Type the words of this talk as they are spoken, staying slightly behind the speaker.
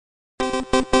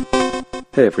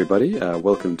Hey everybody,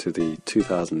 welcome to the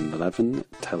 2011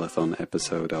 Telethon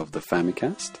episode of the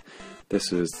Famicast.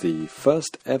 This was the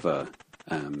first ever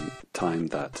time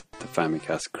that the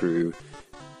Famicast crew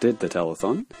did the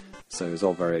Telethon, so it was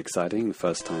all very exciting. The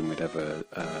first time we'd ever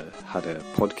had a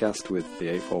podcast with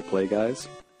the A4 Play guys.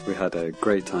 We had a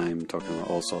great time talking about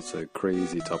all sorts of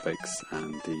crazy topics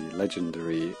and the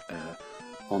legendary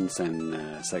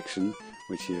onsen section,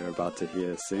 which you're about to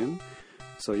hear soon.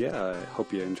 So yeah, I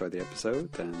hope you enjoy the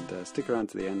episode and stick around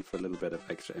to the end for a little bit of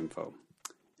extra info.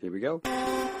 Here we go.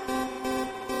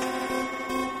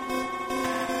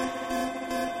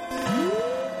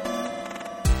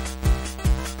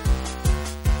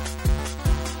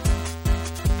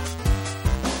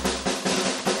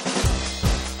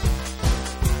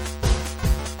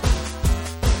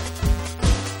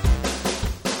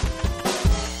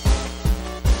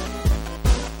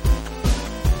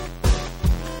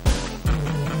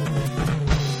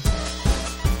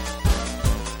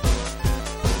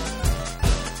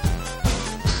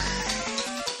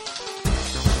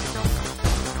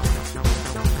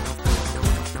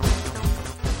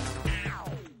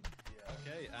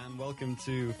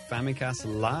 To Famicast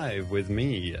Live with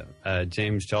me,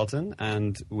 James Charlton,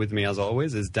 and with me as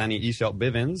always is Danny Eshop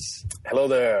Bivens. Hello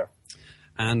there.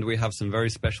 And we have some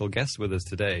very special guests with us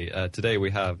today. Today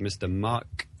we have Mr.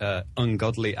 Mark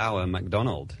Ungodly Hour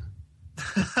MacDonald.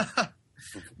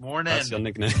 Morning. That's your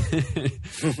nickname.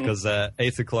 Because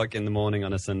 8 o'clock in the morning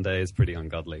on a Sunday is pretty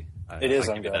ungodly. It is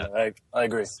ungodly. I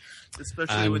agree.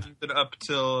 Especially when you've been up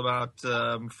till about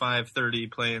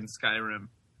 5:30 playing Skyrim.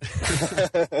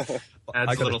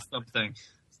 Adds a little something.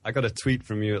 I got a tweet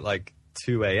from you at like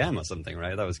 2 a.m. or something,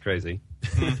 right? That was crazy.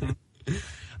 Mm-hmm.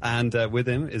 And with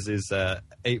him is his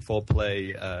 8-4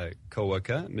 Play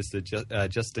co-worker, Mr.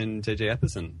 Justin JJ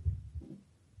Epperson.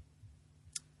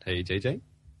 Hey, JJ?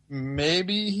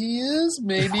 Maybe he is,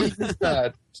 maybe he's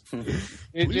not.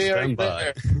 JJ, stand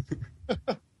by.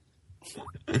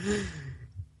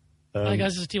 Hi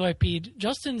guys, this is TYP.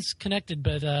 Justin's connected,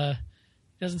 but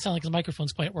doesn't sound like his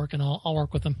microphone's quite working. I'll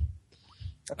work with him.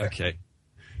 Okay.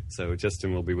 So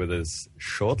Justin will be with us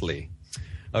shortly.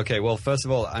 Okay, well, first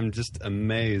of all, I'm just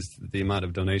amazed at the amount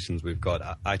of donations we've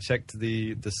got. I checked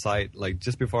the site like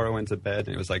just before I went to bed,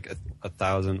 and it was like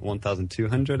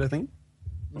 1,200, I think.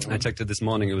 Mm-hmm. I checked it this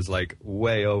morning. It was like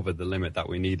way over the limit that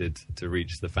we needed to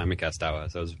reach the Famicast hour.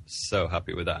 So I was so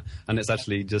happy with that. And it's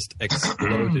actually just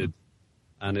exploded,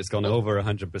 and it's gone over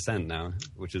 100% now,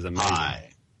 which is amazing. Hi.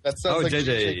 That sounds like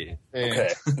JJ. Okay.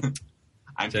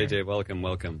 I'm JJ, here.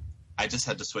 welcome. I just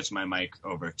had to switch my mic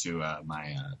over to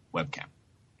my webcam.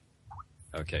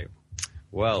 Okay.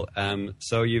 Well,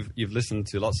 so you've listened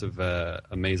to lots of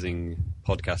amazing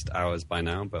podcast hours by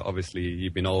now, but obviously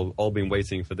you've been all been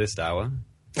waiting for this hour.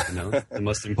 You know, the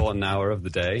most important hour of the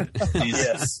day.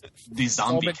 These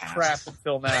zombie all been crap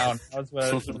until now. That's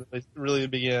where it really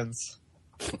begins.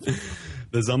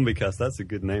 The zombie cast. That's a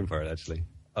good name for it, actually.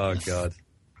 Oh God.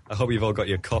 I hope you've all got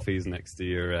your coffees next to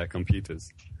your computers.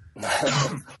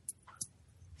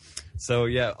 So,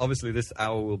 yeah, obviously this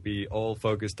hour will be all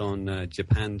focused on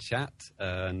Japan chat.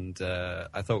 And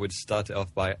I thought we'd start it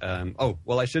off by...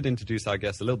 I should introduce our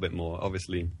guests a little bit more.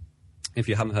 Obviously, if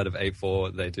you haven't heard of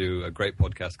A4, they do a great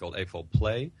podcast called A4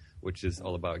 Play, which is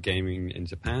all about gaming in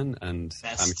Japan. And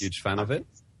I'm a huge fan of it.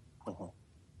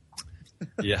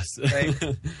 Yes.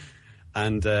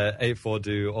 And A4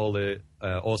 do all the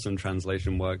awesome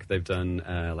translation work. They've done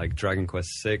like Dragon Quest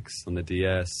VI on the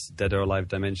DS, Dead or Alive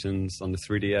Dimensions on the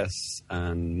 3DS,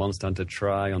 and Monster Hunter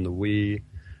Tri on the Wii,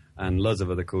 and loads of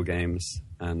other cool games.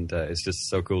 And it's just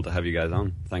so cool to have you guys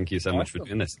on. Thank you so much for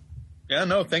doing this. Yeah,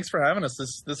 no, thanks for having us.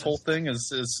 This whole thing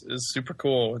is super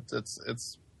cool.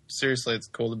 It's seriously, it's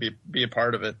cool to be a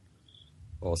part of it.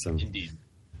 Awesome. Indeed.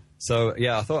 So,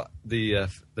 yeah, I thought the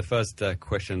first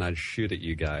question I'd shoot at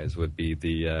you guys would be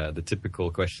the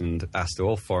typical question asked to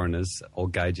all foreigners, all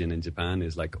gaijin in Japan,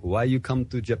 is like, why you come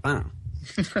to Japan?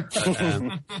 What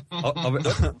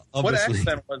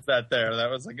accent was that there? That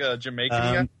was like a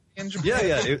Jamaican in Japan?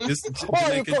 Yeah, it's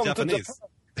Jamaican Japanese.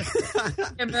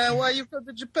 And why you come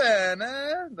to Japan?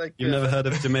 Like, You've never heard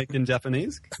of Jamaican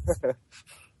Japanese?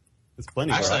 There's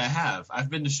plenty. Actually, I have. I've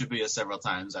been to Shibuya several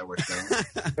times. I worked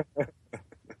there.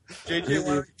 JJ,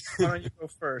 why don't you go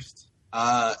first?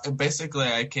 Basically,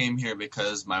 I came here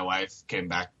because my wife came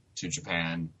back to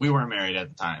Japan. We weren't married at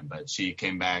the time, but she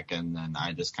came back, and then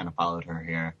I just kind of followed her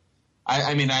here.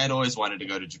 I mean, I had always wanted to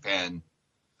go to Japan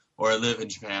or live in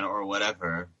Japan or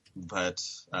whatever, but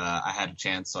I had a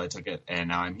chance, so I took it, and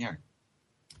now I'm here.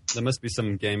 There must be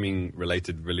some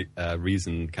gaming-related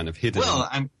reason kind of hidden. Well,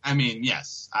 I mean,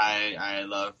 yes. I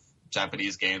love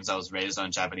Japanese games. I was raised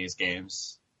on Japanese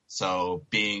games. So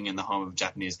being in the home of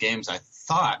Japanese games, I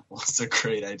thought was a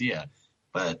great idea.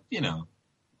 But,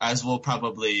 as we'll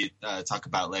probably talk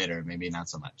about later, maybe not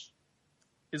so much.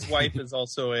 His wife is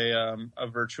also a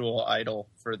virtual idol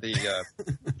for the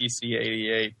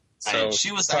PC88. So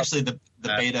she was actually the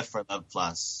beta for Love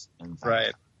Plus.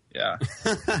 Right. Yeah.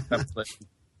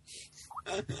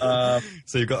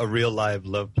 So you've got a real live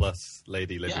Love Plus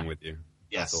lady living with you.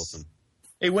 Yes. That's awesome.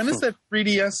 Hey, when is that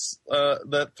 3DS?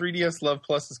 That 3DS Love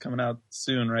Plus is coming out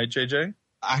soon, right, JJ?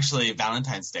 Actually,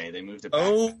 Valentine's Day. They moved it back.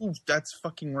 Oh, that's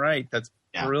fucking right. That's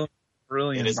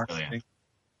brilliant. It is marketing.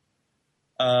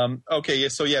 brilliant. Okay, yeah,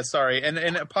 so sorry. And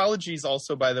apologies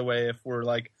also, by the way, if we're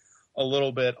like a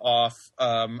little bit off.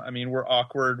 I mean, we're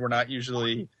awkward. We're not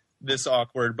usually this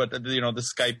awkward, but the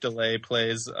Skype delay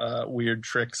plays weird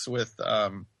tricks with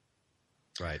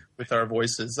with our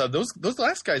voices. Those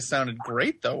last guys sounded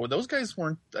great, though. Those guys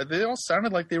weren't. They all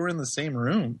sounded like they were in the same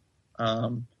room.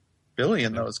 Billy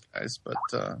and those guys, but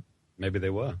maybe they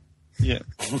were. Yeah.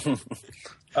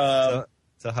 So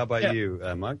how about you,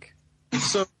 Mark?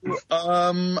 So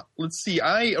let's see.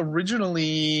 I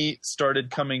originally started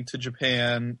coming to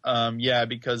Japan,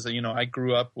 because I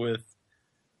grew up with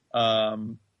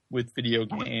video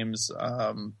games,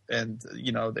 and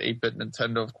the 8-bit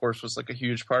Nintendo, of course, was like a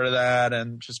huge part of that,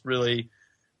 and just really,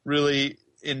 really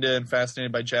into and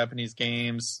fascinated by Japanese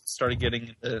games. Started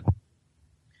getting into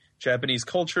Japanese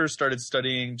culture, started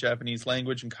studying Japanese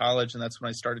language in college, and that's when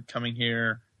I started coming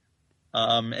here.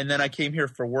 And then I came here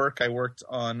for work. I worked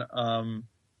on,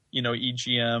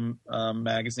 EGM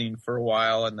magazine for a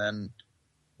while, and then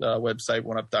the website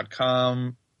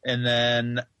oneup.com. And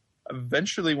then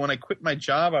eventually when I quit my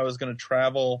job, I was going to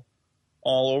travel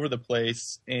all over the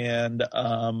place. And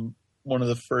one of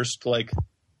the first,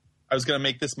 I was going to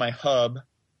make this my hub.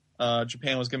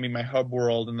 Japan was going to be my hub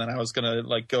world, and then I was going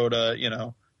to, go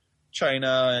to,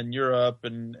 China and Europe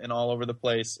and all over the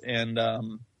place. And I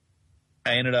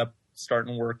ended up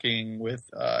starting working with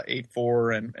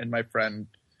 8-4 and my friend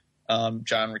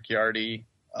John Ricciardi,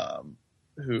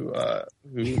 who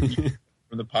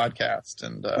from the podcast.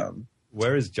 And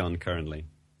where is John currently?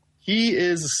 He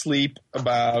is asleep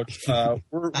about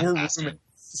we're roommates,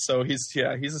 so he's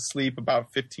asleep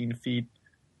about 15 feet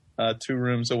 2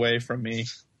 rooms away from me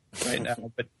right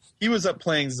now. But he was up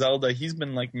playing Zelda. He's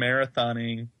been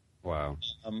marathoning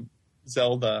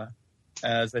Zelda,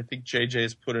 as I think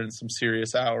JJ's put in some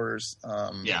serious hours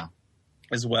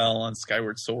as well on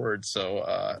Skyward Sword.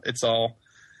 So it's all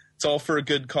for a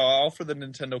good call, for the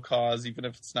Nintendo cause, even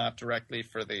if it's not directly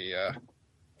for the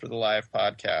live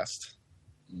podcast.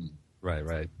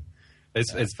 Right.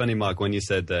 It's funny, Mark, when you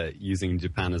said that using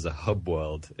Japan as a hub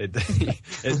world.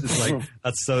 It's like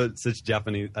that's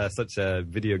such a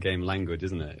video game language,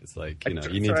 isn't it? It's like you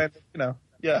need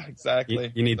yeah,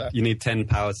 exactly. You need 10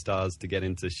 power stars to get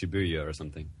into Shibuya or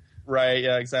something. Right.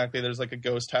 Yeah, exactly. There's a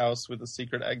ghost house with a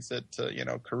secret exit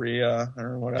to Korea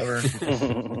or whatever.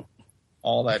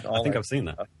 all that. I think I've seen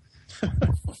that.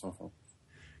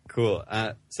 Cool.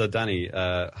 So Danny,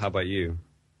 how about you?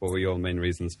 What were your main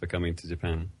reasons for coming to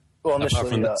Japan? Well, initially,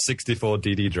 apart from the 64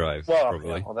 DD drive,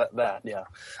 probably. Yeah,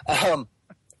 yeah.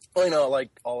 Well, like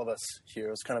all of us here,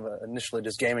 it was kind of initially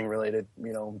just gaming related.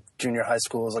 Junior high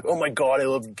school was like, oh my God, I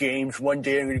love games. One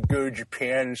day I'm going to go to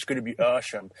Japan and it's going to be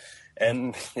awesome.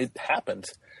 And it happened.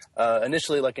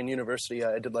 Initially, in university,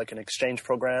 I did an exchange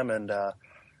program, and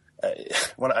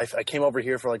when I came over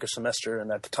here for a semester,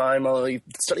 and at the time I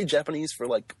studied Japanese for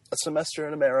a semester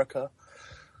in America.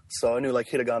 So I knew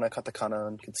hiragana, katakana,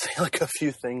 and could say a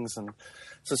few things, and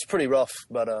so it's pretty rough.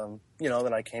 But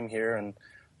then I came here, and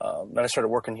then I started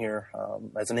working here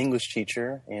as an English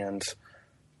teacher, and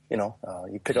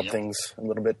you pick up things a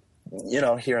little bit,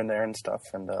 here and there and stuff.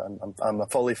 And I'm a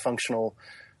fully functional,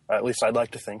 at least I'd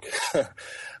like to think,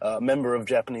 member of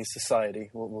Japanese society.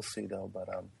 We'll see though, but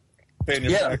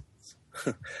yeah.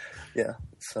 Yeah.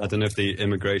 So. I don't know if the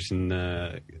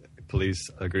immigration police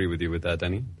agree with you with that,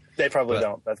 Danny. They probably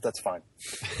don't. That's fine.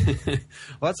 Well,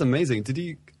 that's amazing.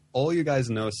 Did all you guys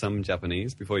know some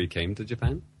Japanese before you came to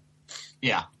Japan?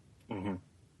 Yeah. Mm-hmm.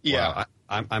 Yeah.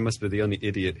 Wow, I must be the only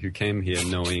idiot who came here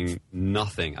knowing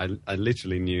nothing. I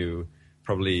literally knew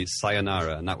probably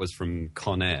sayonara, and that was from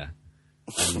Con Air.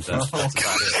 And that's about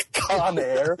it. Con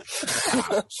Air.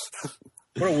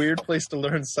 What a weird place to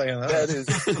learn sayonara. That is,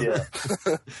 yeah.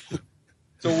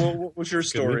 So what was your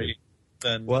story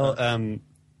then?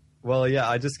 Well, yeah,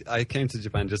 I came to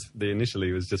Japan initially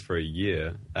it was just for a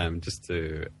year, just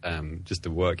to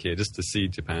work here, just to see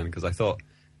Japan, because I thought,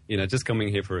 just coming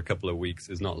here for a couple of weeks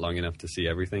is not long enough to see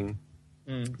everything.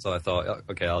 So I thought,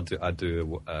 okay,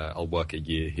 I'll work a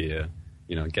year here,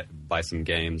 buy some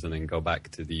games and then go back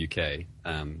to the UK.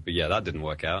 But yeah, that didn't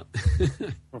work out.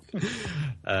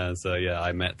 So yeah,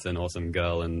 I met an awesome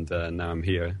girl, and now I'm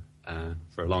here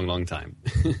for a long, long time.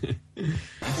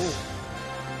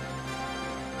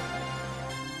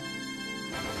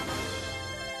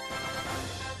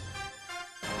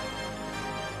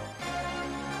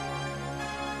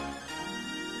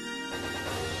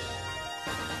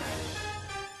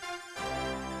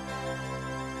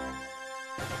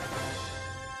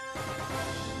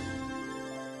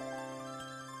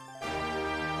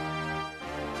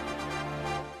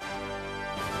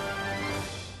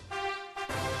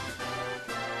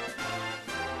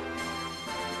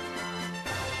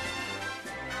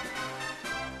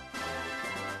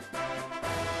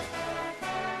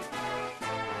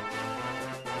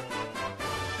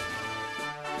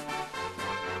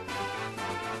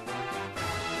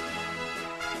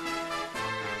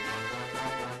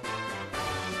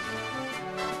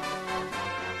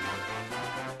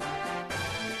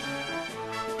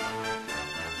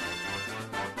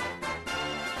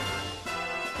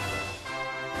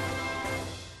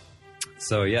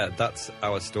 So yeah, that's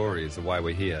our stories of why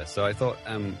we're here. So I thought,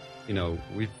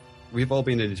 we've all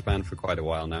been in Japan for quite a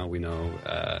while now. We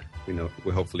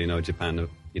hopefully know Japan,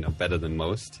 better than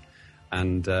most.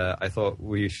 And I thought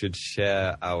we should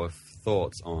share our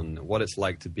thoughts on what it's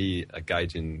like to be a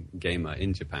gaijin gamer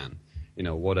in Japan.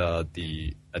 What are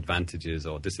the advantages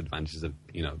or disadvantages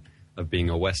of being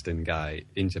a Western guy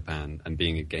in Japan and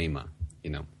being a gamer,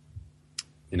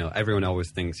 everyone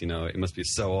always thinks, it must be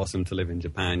so awesome to live in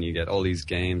Japan. You get all these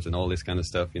games and all this kind of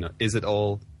stuff. Is it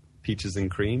all peaches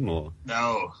and cream or?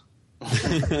 No.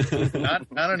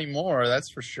 Not anymore.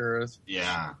 That's for sure.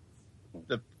 Yeah.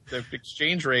 The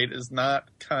exchange rate is not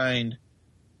kind.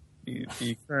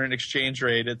 The current exchange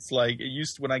rate, it's like it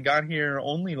used to, when I got here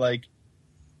only like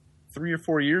 3 or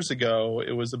 4 years ago,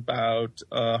 it was about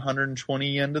 120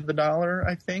 yen to the dollar,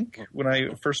 I think, when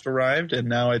I first arrived. And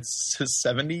now it's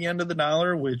 70 yen to the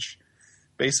dollar, which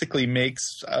basically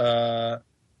makes,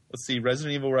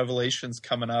 Resident Evil Revelations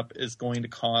coming up is going to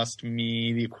cost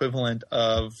me the equivalent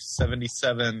of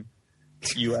 77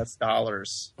 US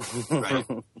dollars. Right.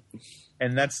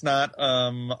 And that's not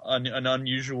an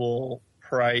unusual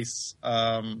price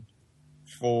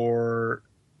for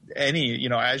any,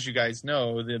 as you guys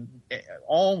know,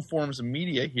 all forms of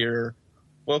media here,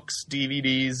 books,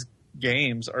 DVDs,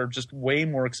 games are just way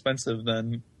more expensive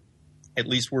than at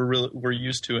least we're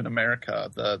used to in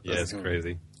America. It's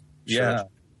crazy. Yeah. Sure.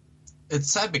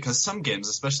 It's sad because some games,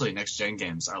 especially next-gen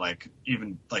games, are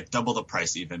even double the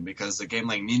price even, because a game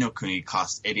like Ni no Kuni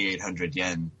costs 8,800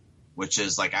 yen, which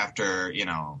is after,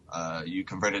 you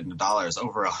convert it into dollars,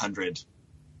 over $100,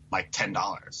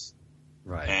 $10.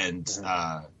 Right. And,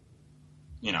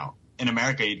 in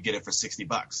America, you'd get it for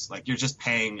 $60. You're just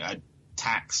paying a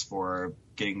tax for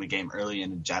getting the game early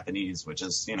in Japanese, which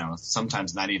is,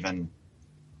 sometimes not even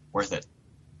worth it.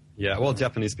 Yeah, well,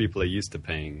 Japanese people are used to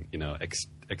paying,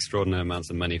 extraordinary amounts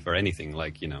of money for anything,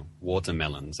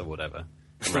 watermelons or whatever.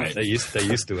 Right. They're used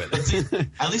to it.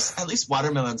 At least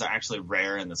watermelons are actually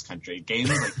rare in this country. Games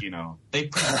they've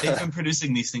been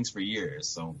producing these things for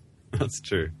years, so That's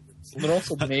true. They're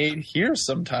also made here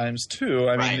sometimes too.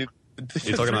 I mean,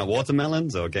 you're talking about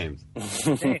watermelons or games?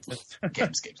 Games.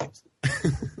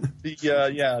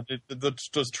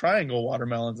 Those triangle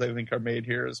watermelons, I think, are made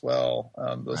here as well.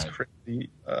 Those crazy.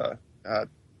 You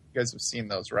guys have seen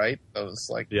those, right? Those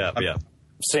yeah.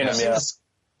 Seen them, yeah.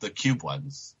 The cube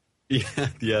ones.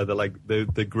 Yeah,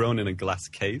 they're grown in a glass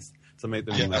case to make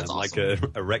them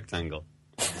awesome. a rectangle.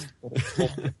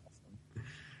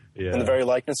 Yeah. In the very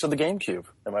likeness of the GameCube.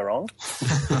 Am I wrong?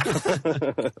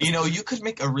 You could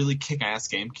make a really kick-ass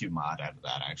GameCube mod out of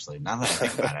that, actually, now that I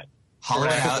think about it. Hollow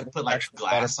it out, put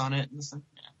glass on it and stuff.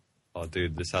 Yeah. Oh,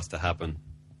 dude, this has to happen.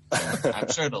 I'm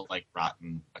sure it'll rot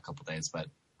in a couple days, but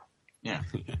yeah.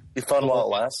 Be fun while it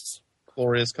lasts.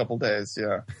 Glorious couple days,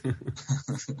 yeah.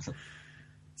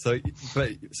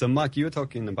 So Mark, you were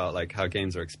talking about how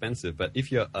games are expensive, but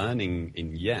if you're earning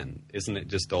in yen, isn't it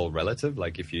just all relative?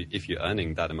 If you're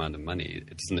earning that amount of money,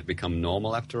 doesn't it become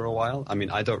normal after a while? I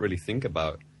mean, I don't really think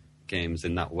about games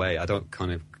in that way. I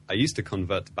used to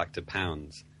convert back to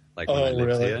pounds, when I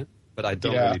lived here, but I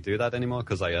don't really do that anymore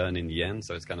because I earn in yen.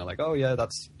 So it's kind of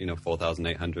that's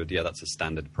 4,800. Yeah, that's a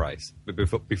standard price. But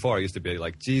before I used to be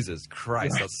Jesus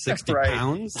Christ, that's 60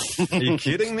 pounds. Are you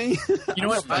kidding me? You know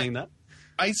what? That.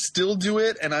 I still do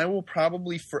it, and I will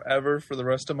probably forever, for the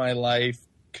rest of my life,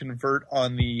 convert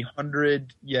on the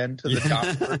 100 yen to the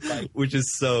dollar. Which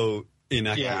is so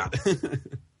inaccurate.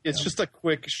 it's just a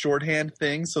quick shorthand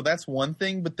thing. So that's one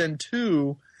thing. But then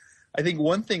two, I think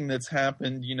one thing that's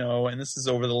happened, and this is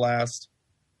over the last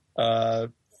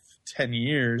 10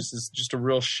 years, is just a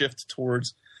real shift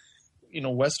towards,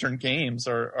 Western games.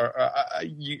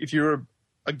 If you're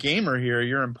a gamer here,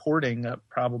 you're importing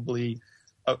probably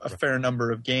a fair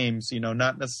number of games,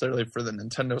 not necessarily for the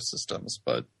Nintendo systems,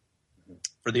 but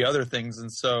for the other things.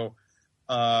 And so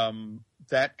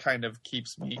that kind of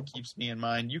keeps me in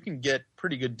mind. You can get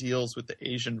pretty good deals with the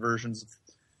Asian versions of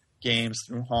games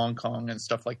through Hong Kong and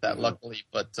stuff like that, luckily.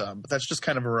 But that's just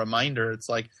kind of a reminder. It's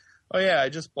like, oh yeah, I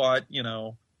just bought,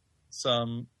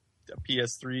 some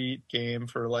PS3 game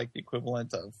for like the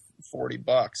equivalent of $40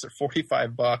 or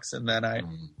 $45, and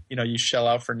then you shell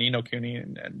out for Ni no Kuni,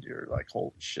 and you're like,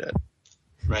 holy shit.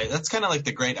 Right, that's kind of like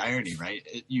the great irony,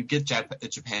 right? You get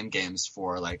Japan games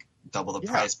for like double the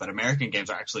price, but American games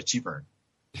are actually cheaper.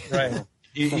 Right.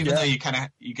 Even though you kind of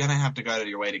have to go out of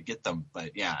your way to get them,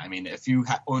 but yeah, I mean, if you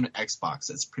own an Xbox,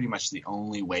 it's pretty much the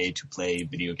only way to play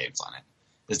video games on it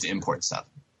is to import stuff.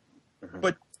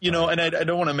 But and I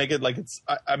don't want to make it like it's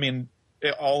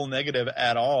all negative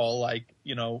at all. Like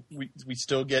we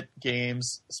still get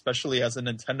games, especially as a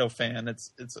Nintendo fan.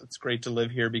 It's great to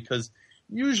live here because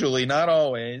usually, not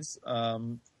always,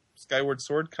 Skyward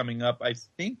Sword coming up. I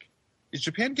think. Is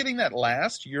Japan getting that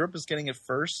last? Europe is getting it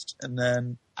first, and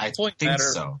then I think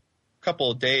so. A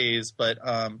couple of days, but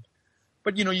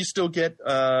you still get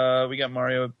we got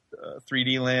Mario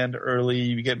 3D Land early.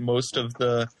 You get most of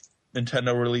the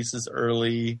Nintendo releases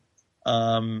early.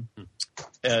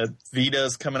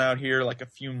 Vita's coming out here like a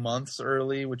few months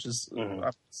early, which is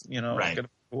right. Kind of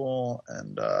cool.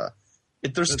 And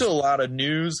there's still a lot of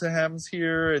news that happens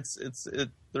here.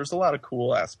 There's a lot of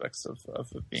cool aspects of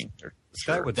it being here.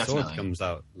 Skyward Sword comes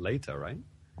out later, right?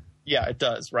 Yeah, it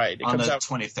does. Right, it on comes the out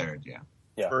 23rd.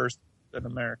 Yeah, first in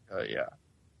America. Yeah.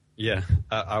 Yeah,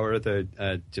 our other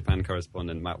Japan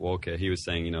correspondent, Matt Walker, he was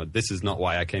saying, this is not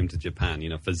why I came to Japan,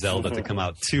 for Zelda to come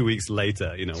out 2 weeks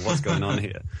later, what's going on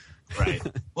here? Right.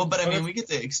 Well, but I mean, we get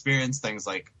to experience things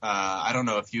like, I don't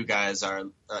know if you guys are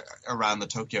around the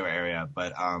Tokyo area,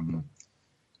 but,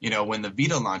 when the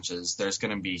Vita launches, there's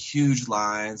going to be huge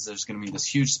lines. There's going to be this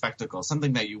huge spectacle,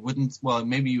 something that you wouldn't, well,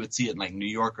 maybe you would see it in like New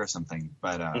York or something,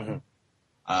 but,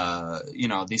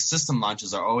 these system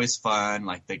launches are always fun.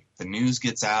 Like the news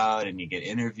gets out and you get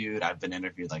interviewed. I've been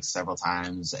interviewed like several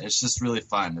times. It's just really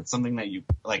fun. It's something that you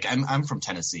like. I'm from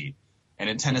Tennessee, and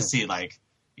in Tennessee,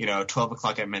 12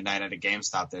 o'clock at midnight at a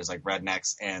GameStop, there's like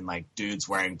rednecks and like dudes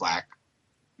wearing black,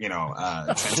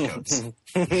 trench coats.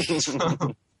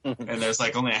 And there's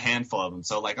like only a handful of them.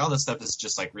 So like all this stuff is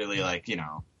just like really like,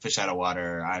 fish out of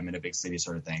water. I'm in a big city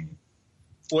sort of thing.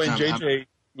 Well, and JJ,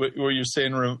 what you're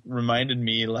saying reminded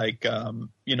me like, a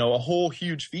whole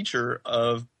huge feature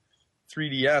of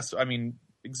 3DS. I mean,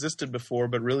 existed before,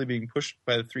 but really being pushed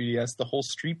by the 3DS, the whole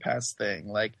Street Pass thing.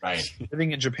 Like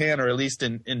living in Japan, or at least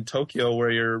in Tokyo, where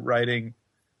you're riding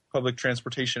public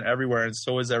transportation everywhere, and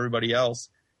so is everybody else.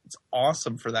 It's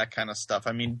awesome for that kind of stuff.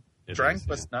 I mean, Dragon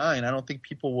Quest IX, I don't think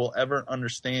people will ever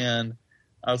understand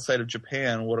outside of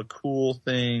Japan what a cool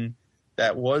thing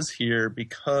that was here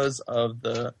because of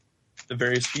the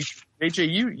various features.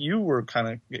 AJ, you were kind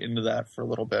of into that for a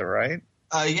little bit, right?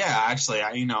 Yeah, actually,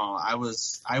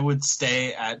 I would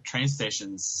stay at train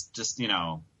stations just,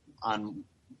 on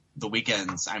the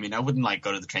weekends. I mean, I wouldn't like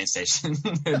go to the train station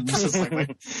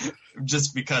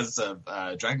just because of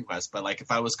Dragon Quest, but like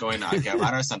if I was going to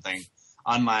Akihabara or something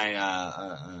on my,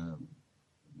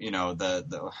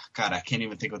 God, I can't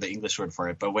even think of the English word for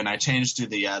it, but when I changed to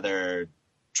the other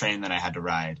train that I had to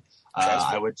ride,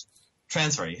 I would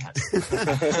transfer, yes.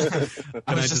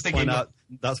 I was just thinking out,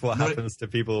 that's what happens to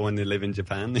people when they live in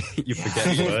Japan. You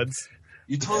forget words.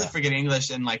 You totally forget English,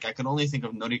 and like I could only think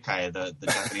of norikaya, the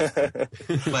Japanese word.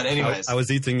 But anyways, I was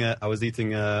eating what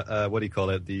do you call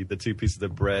it? The two pieces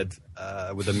of bread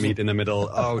with the meat in the middle.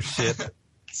 Oh shit.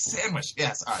 Sandwich,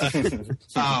 yes. All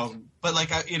right. But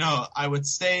like I would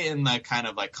stay in the kind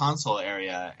of like console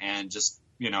area and just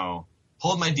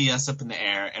hold my DS up in the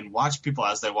air and watch people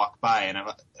as they walk by. And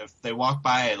if they walk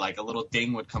by, like a little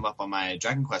ding would come up on my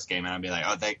Dragon Quest game, and I'd be like,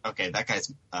 oh, that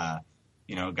guy's,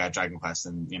 got Dragon Quest,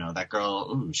 and that girl,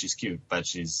 ooh, she's cute, but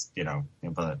she's,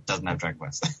 but doesn't have Dragon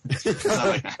Quest.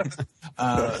 Like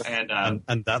that.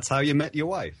 And that's how you met your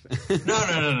wife.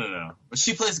 No.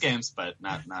 She plays games, but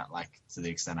not like to the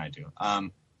extent I do.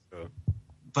 Sure.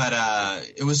 But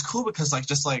it was cool because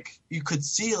just you could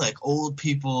see like old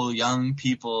people, young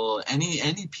people,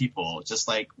 any people just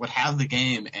like would have the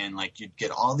game, and like you'd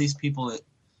get all these people,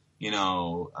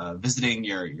 visiting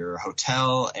your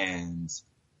hotel, and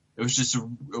It was just a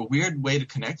weird way to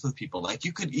connect with people. Like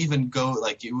you could even go,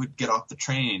 like you would get off the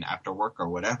train after work or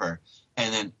whatever.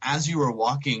 And then as you were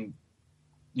walking,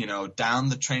 down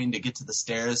the train to get to the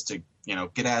stairs to,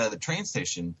 get out of the train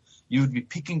station, you would be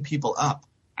picking people up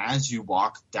as you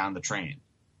walk down the train,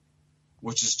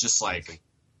 which is just like,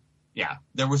 yeah,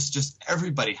 there was just,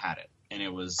 everybody had it. And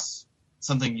it was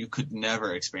something you could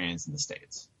never experience in the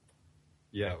States.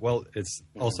 Yeah, well, it's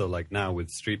also like now with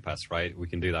Street Pass, right? We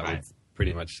can do that with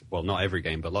pretty much, well, not every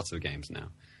game, but lots of games now.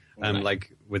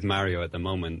 Like with Mario at the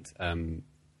moment,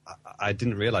 I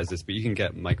didn't realize this, but you can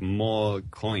get like more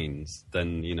coins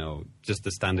than, just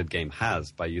the standard game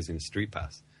has by using Street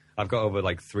Pass. I've got over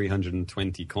like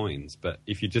 320 coins, but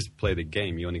if you just play the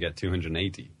game, you only get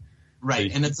 280.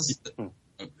 Right, so and it's go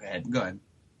ahead.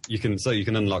 You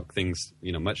can unlock things,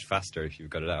 much faster if you've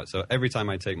got it out. So every time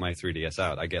I take my 3DS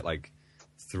out, I get like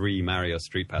 3 Mario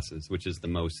Street Passes, which is the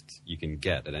most you can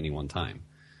get at any one time.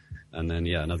 And then,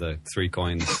 another 3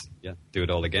 coins, do it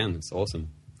all again. It's awesome.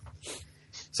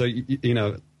 So,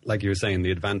 like you were saying,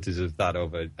 the advantage of that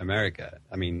over America,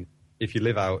 I mean, if you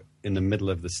live out in the middle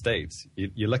of the States,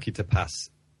 you're lucky to pass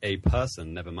a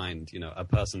person, never mind, a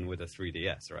person with a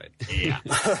 3DS, right? Yeah.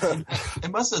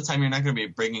 And most of the time, you're not going to be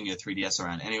bringing your 3DS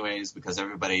around anyways, because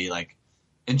everybody, like,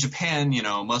 in Japan,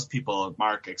 most people,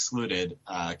 Mark excluded,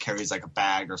 carries like a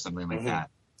bag or something like that.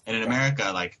 And in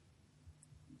America, like,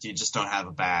 you just don't have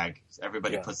a bag.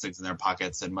 Everybody puts things in their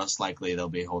pockets, and most likely they'll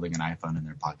be holding an iPhone in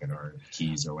their pocket or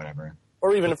keys or whatever.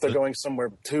 Or even if they're going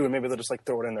somewhere too, and maybe they'll just like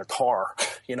throw it in their car,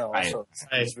 Right. So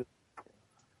it's really...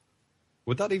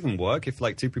 Would that even work if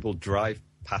like 2 people drive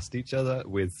past each other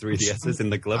with 3DSs in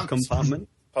the glove compartment?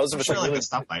 Suppose if I'm it's sure like like really, a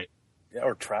stoplight. yeah,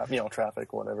 or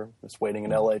traffic, or whatever. Just waiting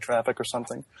in LA traffic or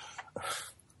something.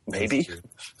 Maybe.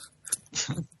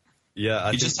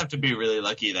 Yeah, You just have to be really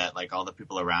lucky that like all the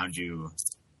people around you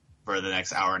for the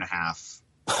next hour and a half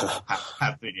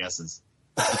have 3DSs.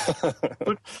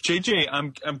 But JJ,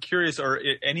 I'm curious, or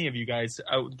any of you guys,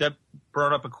 that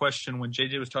brought up a question when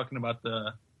JJ was talking about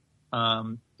the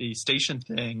station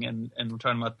thing, and we're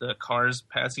talking about the cars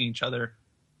passing each other.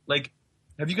 Like,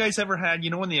 have you guys ever had,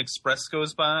 when the express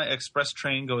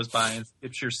train goes by, and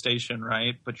it's your station,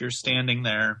 right? But you're standing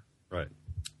there, right?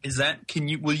 Is that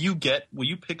will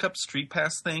you pick up Street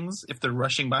Pass things if they're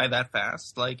rushing by that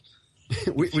fast? Like,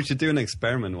 we should do an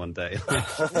experiment one day.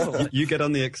 You get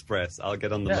on the express, I'll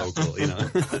get on the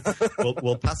local.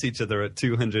 We'll pass each other at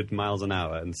 200 miles an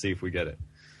hour and see if we get it.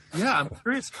 Yeah, I'm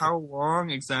curious how long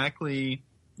exactly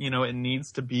it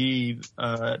needs to be.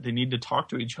 They need to talk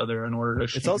to each other in order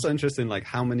to. It's also interesting, like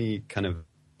how many kind of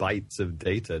bytes of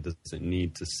data does it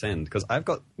need to send? Because I've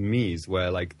got Miis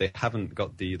where like they haven't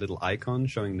got the little icon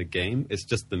showing the game. It's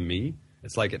just the Mii.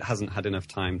 It's like it hasn't had enough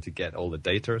time to get all the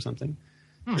data or something.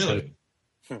 Really?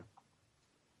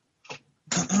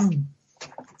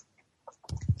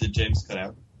 Did James cut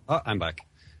out? Oh, I'm back.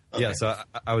 Okay. Yeah, so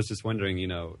I was just wondering,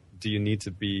 do you need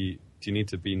to be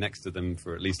next to them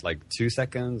for at least like 2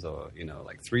 seconds or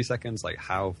like 3 seconds? Like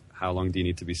how long do you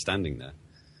need to be standing there?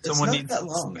 Someone not needs that to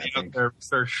long, I stay think. up there,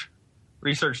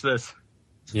 research this.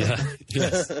 Yeah.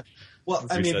 Yes. Well,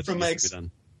 I mean, Research from needs to be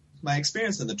done. my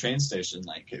experience in the train station,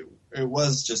 like it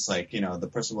was just like the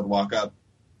person would walk up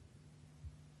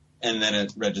and then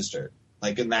it registered,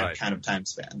 like in that kind of time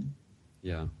span.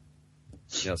 Yeah.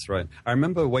 That's right. I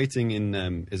remember waiting in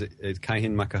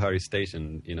Kaihin Makahari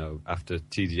Station, after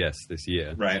TGS this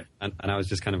year. Right. And I was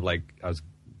just kind of like, I was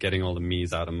getting all the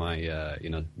Miis out of my,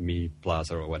 Mii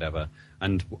Plaza or whatever.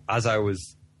 And as I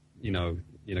was,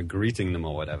 greeting them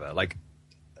or whatever, like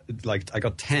I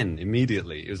got 10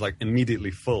 immediately. It was like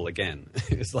immediately full again.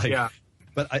 It's like,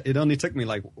 but it only took me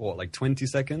like 20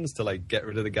 seconds to like get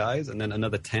rid of the guys, and then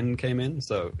another 10 came in.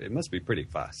 So it must be pretty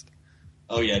fast.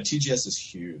 Oh yeah, TGS is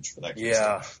huge for that kind of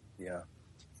stuff. Yeah.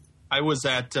 I was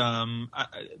at GDC.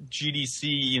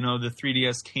 The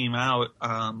 3DS came out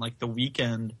like the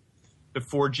weekend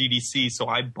before GDC, so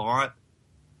I bought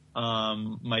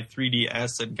my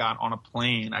 3DS and got on a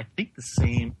plane. I think the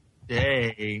same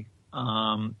day,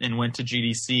 and went to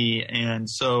GDC, and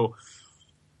so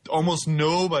almost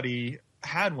nobody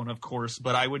had one, of course,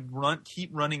 but I would keep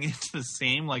running into the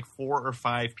same like 4 or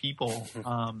 5 people.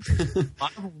 A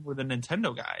lot of them were the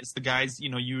Nintendo guys. The guys,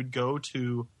 you would go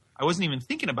to. I wasn't even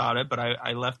thinking about it, but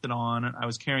I left it on, and I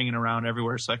was carrying it around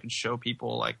everywhere so I could show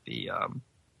people like the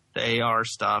AR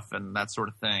stuff and that sort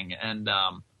of thing. And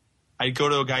I'd go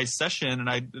to a guy's session and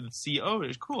I'd see, oh,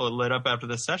 it's cool. It lit up after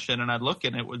the session, and I'd look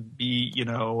and it would be,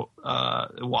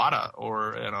 Iwata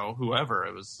or whoever.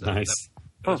 It was nice.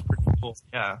 It was pretty cool.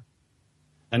 Yeah.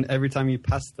 And every time you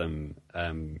pass them,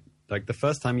 like the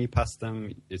first time you pass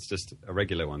them, it's just a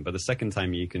regular one. But the second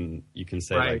time you can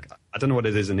say like, I don't know what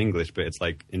it is in English, but it's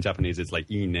like in Japanese, it's like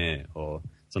ine or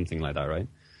something like that, right?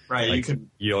 Right. Like,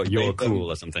 you're cool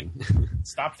or something.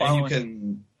 Stop following.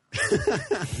 And you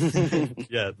can.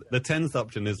 Yeah. The 10th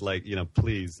option is like,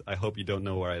 please, I hope you don't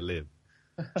know where I live.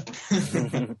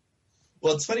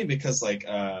 Well, it's funny because, like,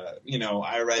 I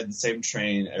ride the same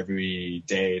train every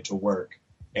day to work,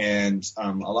 and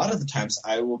a lot of the times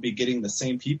I will be getting the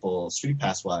same people street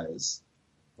pass wise,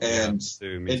 and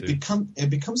me too. it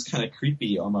becomes kind of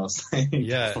creepy almost.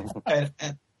 Yeah,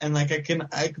 and like I can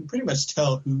pretty much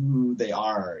tell who they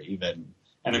are even,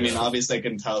 and I mean obviously I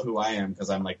can tell who I am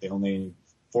because I'm like the only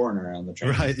foreigner on the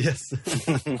train. Right? Yes.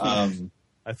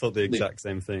 I thought the exact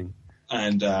same thing.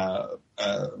 And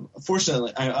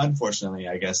unfortunately,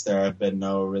 I guess there have been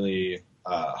no really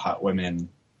hot women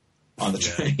on the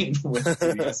train with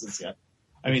CBSs yet.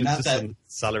 I mean, not that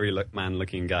salary man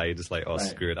looking guy, just like,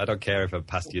 screw it. I don't care if I've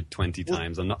passed you 20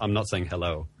 times. I'm not saying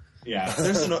hello. Yeah,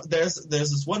 there's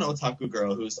this one otaku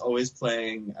girl who's always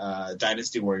playing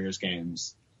Dynasty Warriors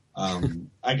games. I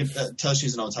can tell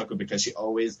she's an otaku because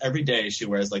every day she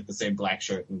wears like the same black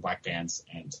shirt and black pants,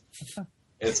 and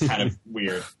it's kind of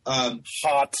weird.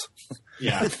 Hot.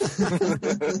 Yeah.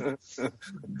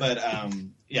 But,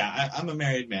 I'm a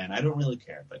married man. I don't really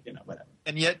care, but, whatever.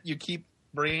 And yet you keep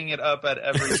bringing it up at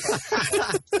every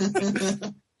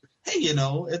time. Hey,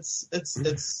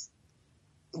 it's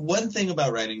one thing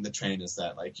about riding the train is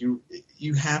that, like, you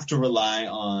have to rely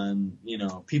on,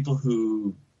 people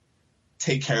who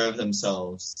take care of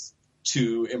themselves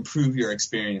to improve your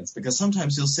experience. Because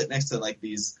sometimes you'll sit next to, like,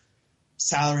 these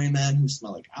salarymen who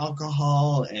smell like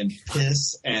alcohol and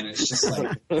piss, and it's just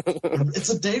like it's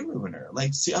a day ruiner.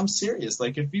 Like, see, I'm serious.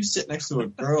 Like, if you sit next to a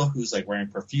girl who's like wearing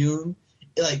perfume,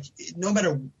 like no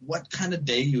matter what kind of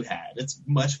day you had, it's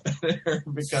much better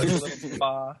because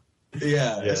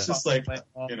it's just like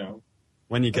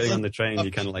when you're getting on the train, you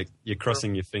kind of like you're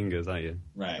crossing your fingers, aren't you?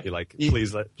 Right. You're like,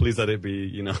 please let it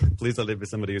be, please let it be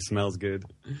somebody who smells good.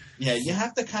 Yeah, you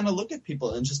have to kind of look at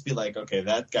people and just be like, okay,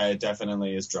 that guy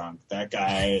definitely is drunk. That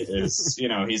guy is,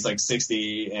 he's like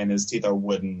 60 and his teeth are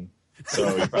wooden,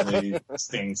 so he probably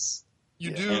stinks.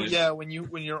 You do, yeah. When you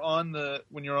get on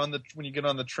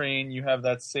the train, you have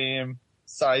that same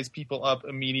size people up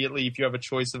immediately. If you have a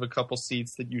choice of a couple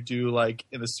seats that you do, like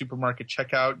in the supermarket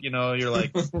checkout, you're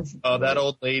like, oh, that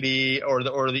old lady, or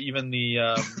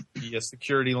the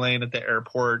security lane at the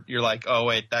airport. You're like, oh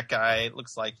wait, that guy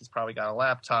looks like he's probably got a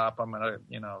laptop. I'm gonna,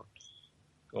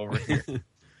 go over here.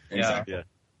 Exactly. Yeah.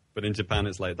 But in Japan,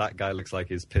 it's like, that guy looks like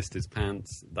he's pissed his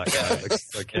pants. That guy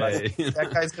looks okay.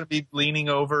 That guy's going to be leaning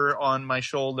over on my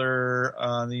shoulder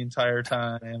the entire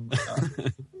time.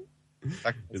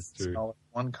 It's true.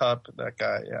 One cup, that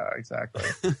guy, yeah, exactly.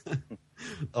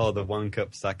 Oh, the 1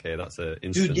 cup sake, that's an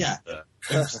instant. Dude, yeah.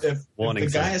 If the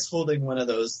guy is holding one of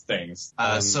those things.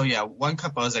 1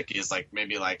 cup ozeki is like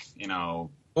maybe like,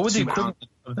 what would the equivalent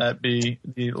of that be?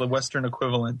 The Western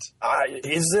equivalent?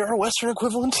 Is there a Western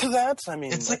equivalent to that? I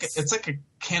mean, it's like a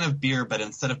can of beer, but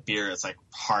instead of beer, it's like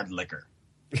hard liquor.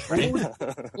 Right?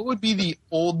 What would be the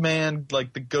old man,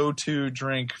 like the go-to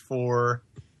drink for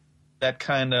that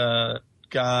kind of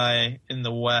guy in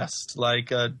the West?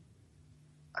 Like,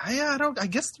 I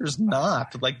guess there's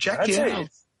not. Like Jack Daniels.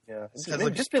 Yeah,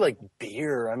 it'd just be like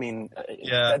beer. I mean,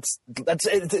 it's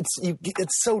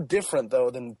so different though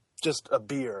than just a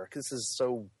beer, because this is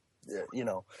so,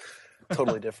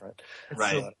 totally different.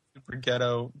 Right. Super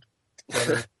ghetto.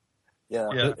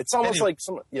 Yeah. It's almost like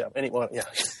anyone. Yeah.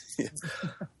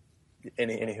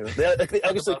 Anywho,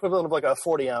 I guess the equivalent of like a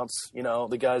 40 ounce.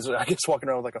 The guys are, I guess, walking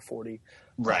around with like a 40,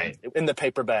 right, in the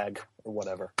paper bag or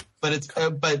whatever. But it's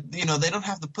they don't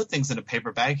have to put things in a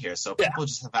paper bag here, so people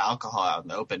just have alcohol out in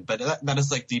the open. But that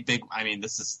is like the big. I mean,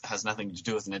 has nothing to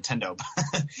do with Nintendo.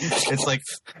 But it's like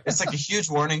a huge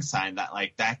warning sign that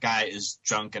like that guy is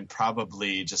drunk and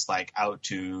probably just like out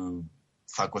to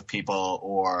fuck with people,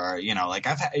 or like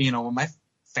I've had, when my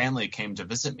family came to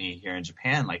visit me here in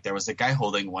Japan, like there was a guy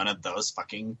holding one of those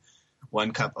fucking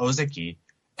 1 cup ozeki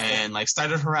and like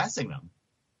started harassing them.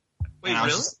 Wait,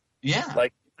 really? Yeah.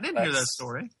 Like, I didn't hear that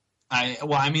story. I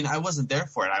wasn't there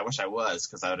for it. I wish I was,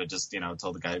 because I would have just,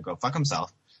 told the guy to go fuck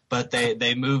himself. But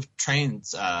they moved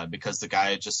trains because the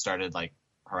guy just started like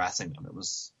harassing them. It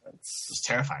was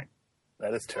terrifying.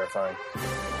 That is terrifying.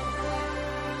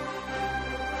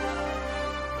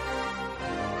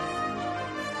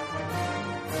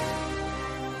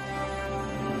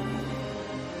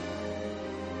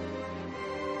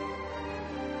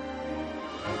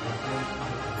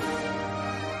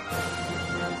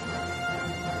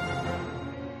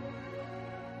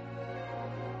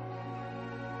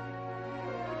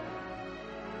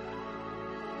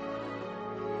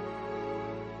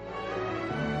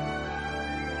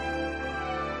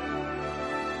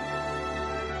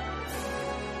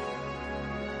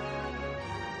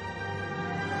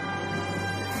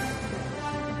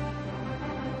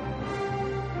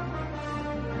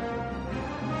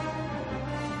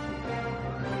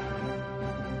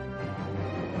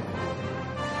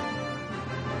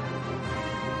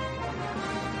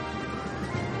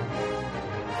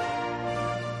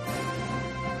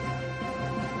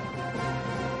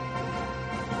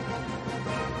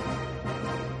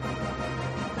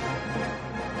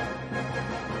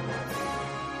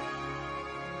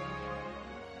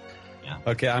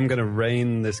 Yeah. Okay, I'm going to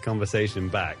rein this conversation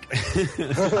back.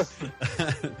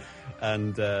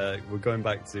 And we're going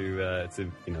back to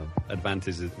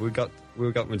advantages. We got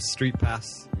with Street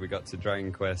Pass, we got to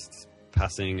Dragon Quest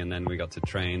passing, and then we got to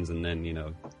trains, and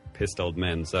then pissed old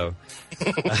men. So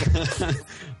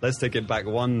let's take it back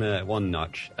one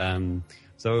notch.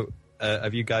 So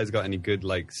have you guys got any good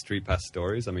Street Pass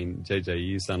stories? I mean, JJ,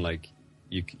 you sound like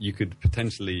you could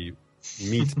potentially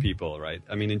meet people, right?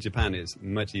 I mean, in Japan, it's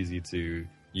much easier to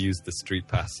use the Street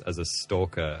Pass as a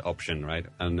stalker option, right?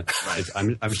 And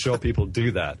I'm sure people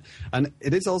do that. And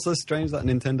it is also strange that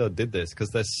Nintendo did this, because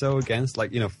they're so against,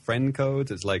 friend codes.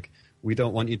 It's like, we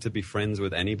don't want you to be friends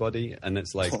with anybody. And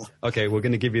it's like, okay, we're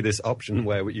going to give you this option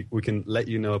where we can let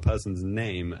you know a person's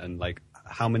name and,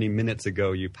 how many minutes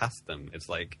ago you passed them. It's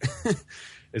like,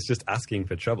 it's just asking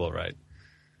for trouble, right?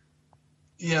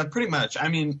 Yeah, pretty much. I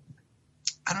mean,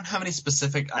 I don't have any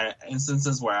specific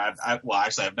instances where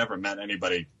I've never met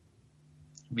anybody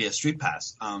via Street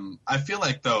Pass. I feel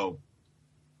like, though,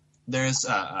 there's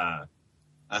a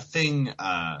thing in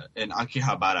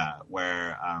Akihabara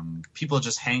where people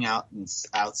just hang out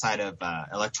outside of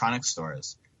electronic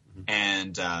stores,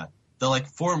 and they'll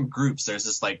form groups. There's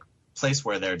this place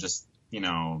where they're just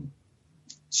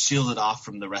shielded off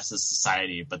from the rest of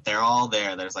society, but they're all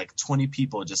there. There's 20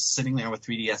 people just sitting there with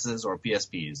 3DSs or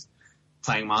PSPs,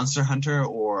 playing Monster Hunter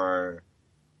or,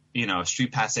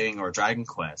 Street Passing or Dragon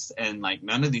Quest. And,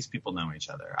 none of these people know each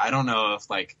other. I don't know if,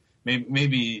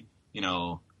 maybe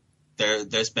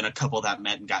there's been a couple that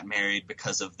met and got married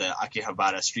because of the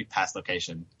Akihabara Street Pass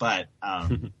location. But,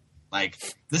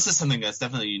 this is something that's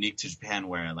definitely unique to Japan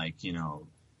where,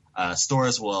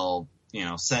 stores will,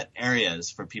 set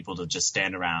areas for people to just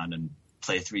stand around and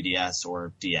play 3DS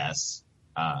or DS,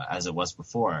 as it was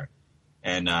before.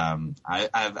 And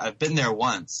I've been there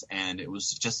once, and it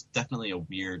was just definitely a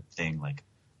weird thing.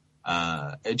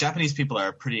 Japanese people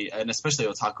are pretty, and especially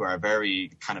otaku, are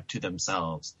very kind of to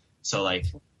themselves. So it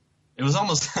was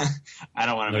almost I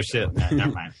don't want to. No shit.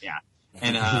 Never mind. Yeah,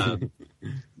 and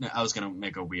I was gonna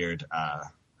make a weird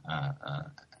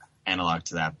analog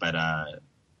to that, but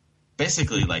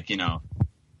basically,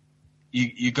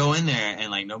 you go in there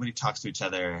and nobody talks to each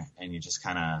other, and you just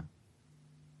kind of.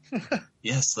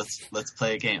 Yes, let's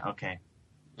play a game. Okay,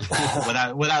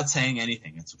 without saying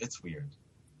anything, it's weird.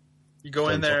 You go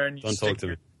in there and you stick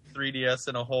your 3DS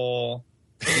in a hole.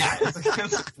 Yeah,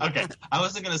 okay. I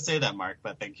wasn't gonna say that, Mark,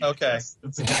 but thank you. Okay, it's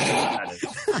exactly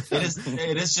what that is.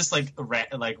 It is just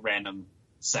random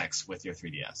sex with your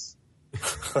 3DS.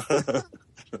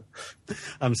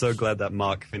 I'm so glad that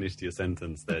Mark finished your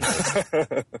sentence there.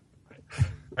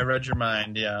 I read your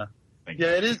mind. Yeah.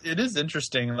 Yeah, it is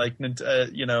interesting. I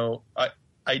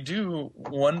do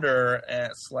wonder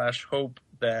 / hope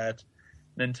that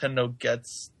Nintendo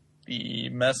gets the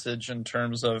message in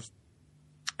terms of,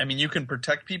 I mean, you can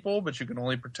protect people, but you can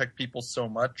only protect people so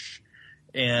much,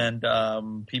 and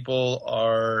people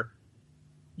are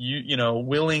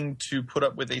willing to put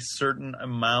up with a certain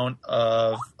amount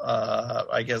of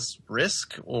I guess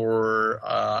risk, or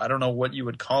I don't know what you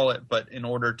would call it, but in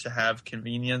order to have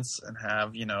convenience and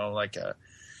have a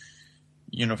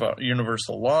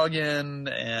universal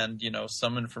login and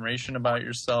some information about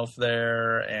yourself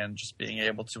there, and just being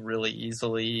able to really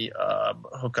easily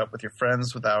hook up with your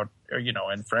friends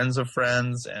and friends of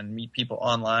friends, and meet people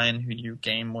online who you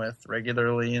game with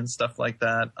regularly and stuff like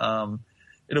that.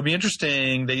 It'll be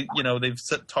interesting. They've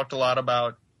talked a lot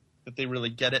about that they really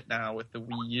get it now with the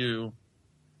Wii U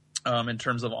in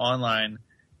terms of online.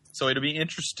 So it'll be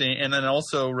interesting. And then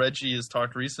also Reggie has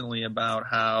talked recently about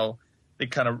how they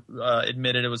kind of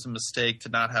admitted it was a mistake to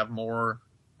not have more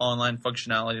online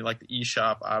functionality like the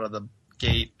eShop out of the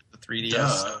gate, the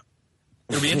 3DS.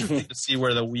 It'll be interesting to see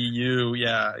where the Wii U,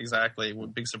 yeah, exactly,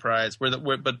 big surprise. But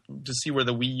to see where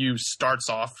the Wii U starts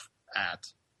off at.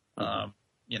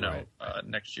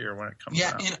 Next year when it comes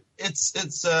out. Yeah,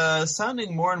 it's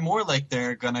sounding more and more like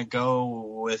they're going to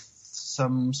go with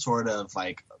some sort of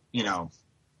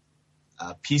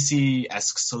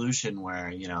PC-esque solution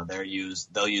where,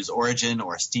 they'll use Origin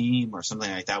or Steam or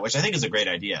something like that, which I think is a great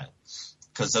idea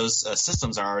because those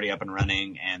systems are already up and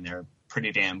running and they're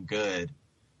pretty damn good.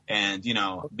 And,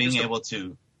 being able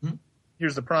to...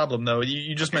 Here's the problem, though.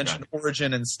 You just mentioned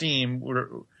Origin and Steam,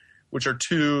 which are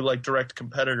two, direct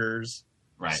competitors.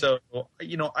 Right. So,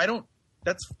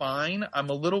 that's fine. I'm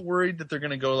a little worried that they're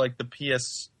going to go like the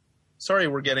PS. Sorry,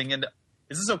 we're getting into.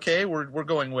 Is this okay? We're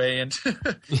going way into.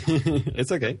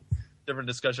 It's okay. Different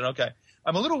discussion. Okay.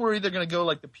 I'm a little worried they're going to go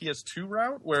like the PS2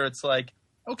 route where it's like,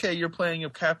 okay, you're playing a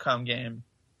Capcom game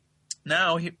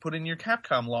now put in your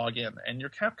Capcom login and your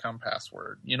Capcom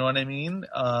password. You know what I mean?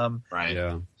 Right.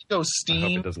 Yeah. Go Steam. I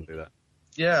hope it doesn't do that.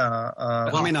 Yeah.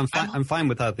 Well, I mean, I'm fine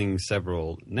with having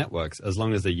several networks as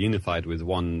long as they're unified with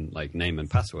one like name and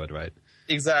password, right?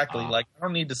 Exactly. Like, I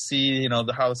don't need to see, how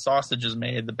the sausage is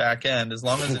made, the back end, as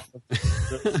long as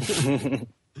it's...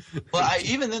 Well,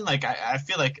 even then, like, I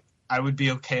feel like I would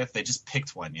be okay if they just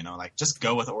picked one, like, just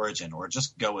go with Origin or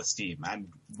just go with Steam. I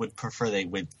would prefer they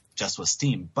went just with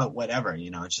Steam, but whatever,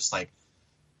 it's just like,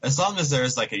 as long as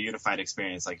there's like a unified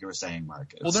experience, like you were saying,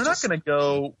 Mark. Well, they're not going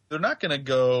to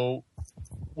go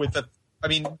with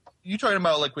you talking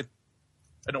about like with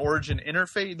an Origin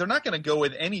interface? They're not going to go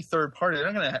with any third party.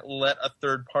 They're not going to let a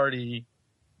third party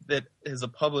that is a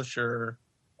publisher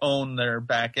own their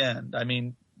back end. I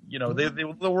mean,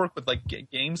 they'll work with like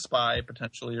GameSpy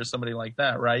potentially or somebody like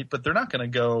that, right? But they're not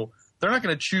going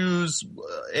to choose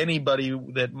anybody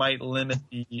that might limit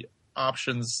the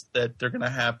options that they're going to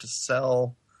have to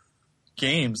sell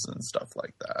games and stuff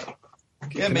like that.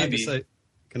 Yeah, maybe.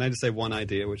 Can I just say one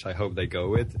idea, which I hope they go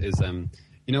with, is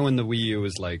when the Wii U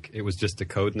was like, it was just a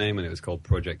code name and it was called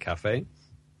Project Cafe?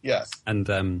 Yes.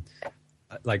 And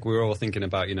like we were all thinking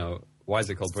about, why is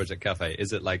it called Project Cafe?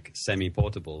 Is it like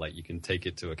semi-portable, like you can take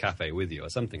it to a cafe with you or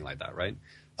something like that, right?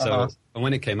 So and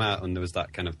when it came out and there was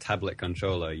that kind of tablet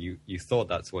controller, you thought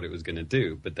that's what it was going to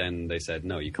do, but then they said,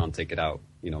 no, you can't take it out,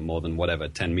 more than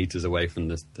 10 meters away from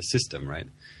the system, right?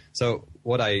 So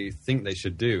what I think they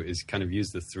should do is kind of use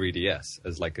the 3DS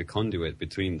as like a conduit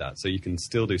between that. So you can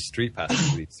still do Street Pass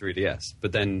with the 3DS,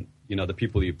 but then, the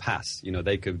people you pass,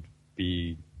 they could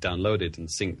be downloaded and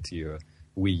synced to your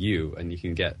Wii U and you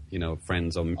can get,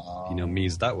 friends or,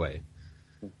 me's that way.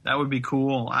 That would be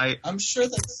cool. I'm sure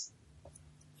that's...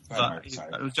 I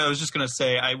was just going to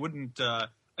say, I wouldn't...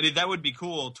 that would be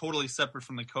cool, totally separate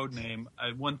from the code name.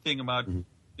 One thing about...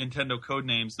 Nintendo code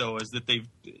names, though, is that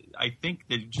I think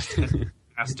they just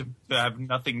has to have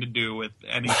nothing to do with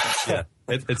anything. Yeah,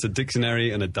 it's a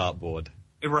dictionary and a dartboard.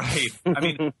 Right. I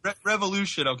mean,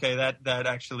 Revolution. Okay, that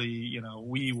actually,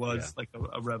 Wii was like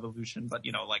a revolution, but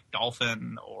like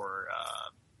Dolphin or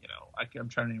I'm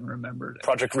trying to even remember it.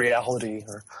 Project Reality.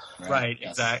 Right.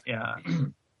 Yes. Exactly. Yeah.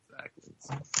 Exactly.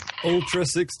 Ultra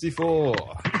 64.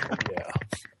 Yeah.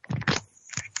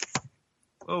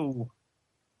 Oh.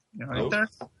 Right there.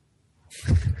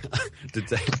 Did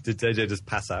JJ just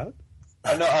pass out?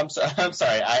 No, I'm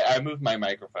sorry. I moved my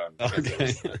microphone.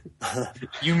 Okay.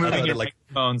 You moving your like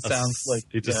microphone sounds like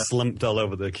you just slumped all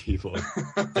over the keyboard.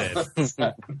 Dead.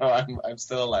 No, I'm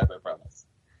still alive. I promise.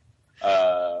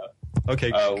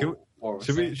 Okay.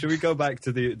 Should we go back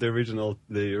to the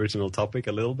original topic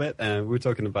a little bit? We were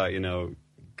talking about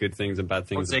good things and bad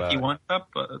things. Zeki One Cup,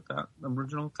 that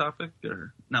original topic,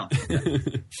 or no?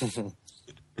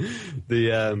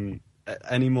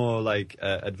 Any more like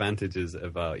advantages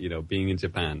about being in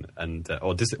Japan and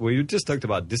we just talked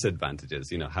about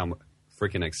disadvantages, how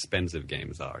freaking expensive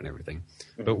games are and everything.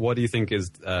 But what do you think is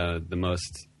the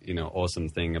most awesome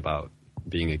thing about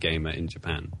being a gamer in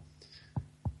Japan?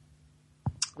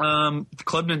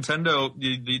 Club Nintendo,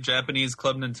 the Japanese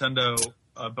Club Nintendo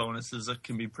bonuses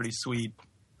can be pretty sweet.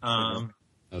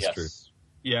 That's true.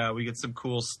 Yeah, we get some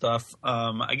cool stuff.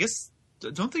 I guess. Are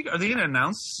they going to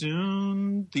announce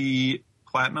soon the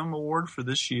Platinum Award for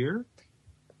this year?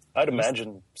 I'd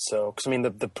imagine so,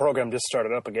 because the program just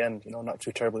started up again, not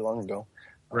too terribly long ago.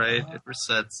 Right, it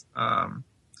resets.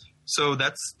 So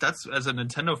that's as a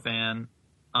Nintendo fan,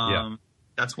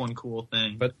 that's one cool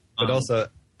thing. But also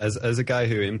as a guy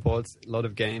who imports a lot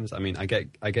of games, I mean, I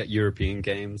get European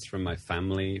games from my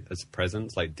family as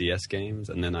presents, like DS games,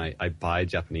 and then I buy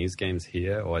Japanese games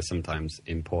here, or I sometimes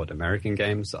import American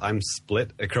games. So I'm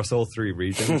split across all three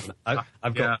regions.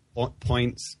 I've got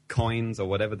points, coins, or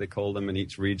whatever they call them in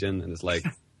each region, and it's like,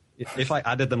 if I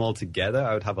added them all together,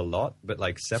 I would have a lot, but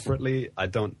like separately, I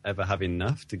don't ever have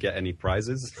enough to get any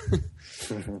prizes.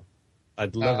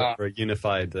 I'd love it for a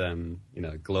unified,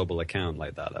 global account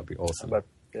like that. That'd be awesome. But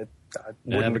I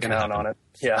wouldn't count on it.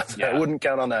 Yeah, I wouldn't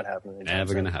count on that happening.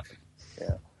 Never going to happen.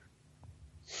 Yeah.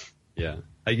 Yeah.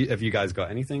 Have you guys got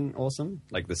anything awesome?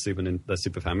 Like the Super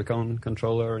Famicom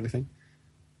controller or anything?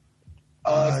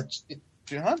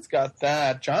 John's got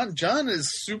that. John is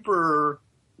super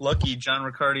lucky. John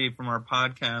Riccardi from our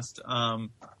podcast.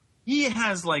 He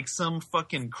has like some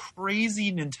fucking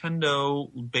crazy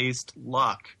Nintendo-based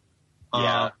luck.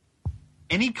 Yeah.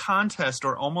 Any contest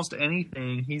or almost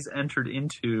anything he's entered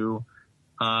into,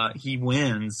 he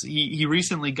wins. He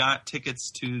recently got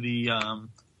tickets to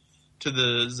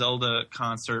the Zelda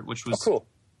concert, which was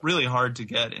really hard to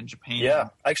get in Japan. Yeah,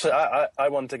 actually, I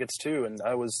won tickets too, and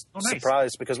I was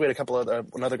surprised because we had a couple of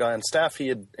another guy on staff. He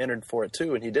had entered for it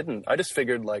too, and he didn't. I just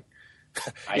figured like,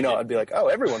 I'd be like, oh,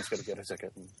 everyone's going to get a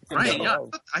ticket. Right? Yeah,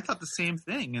 I thought the same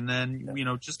thing. And then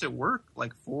just at work,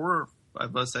 like 4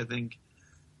 of us, I think,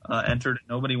 entered.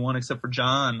 Nobody won except for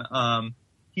John.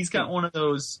 He's got one of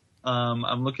those.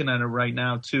 I'm looking at it right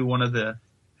now too. One of the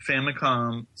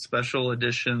Famicom special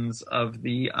editions of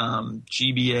the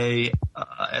GBA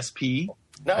SP.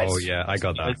 Nice. Oh yeah, I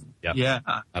got that. Yeah,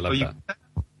 I love that.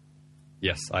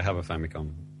 Yes, I have a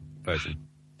Famicom version.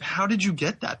 How did you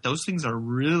get that? Those things are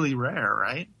really rare,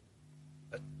 right?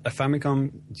 A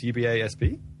Famicom GBA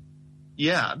SP?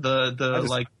 Yeah, the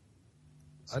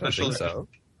I don't think so.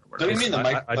 Do you mean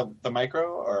the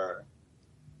micro or?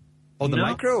 Oh, the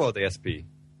micro or the SP?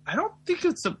 I don't think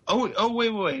it's a. Oh,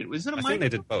 wait. Was it a micro? I think they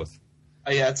did both.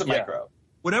 Oh, yeah, it's a micro.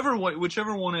 Whichever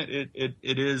one it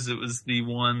is, it was the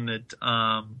one that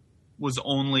was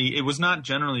only. It was not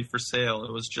generally for sale.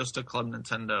 It was just a Club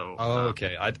Nintendo. Oh,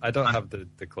 okay. I don't have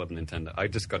the Club Nintendo. I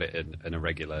just got it in a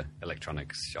regular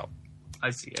electronics shop.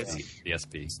 I see. The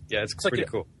SP. Yeah, it's pretty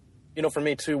cool. For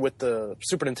me too, with the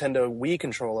Super Nintendo Wii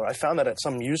controller, I found that at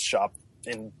some used shop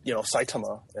in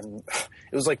Saitama, and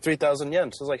it was like 3,000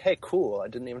 yen. So I was like, hey, cool. I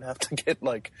didn't even have to get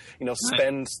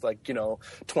spend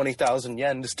 20,000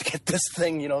 yen just to get this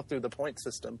thing, through the point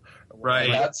system. Right.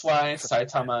 And that's why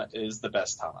Saitama is the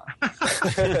best Tama.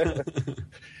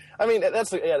 I mean, it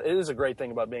is a great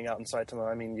thing about being out in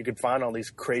Saitama. I mean, you could find all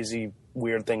these crazy,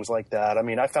 weird things like that. I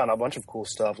mean, I found a bunch of cool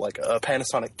stuff, like a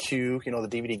Panasonic Q, the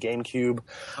DVD GameCube.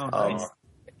 Oh, nice.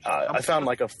 I found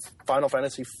like a Final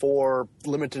Fantasy IV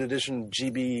limited edition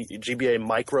GBA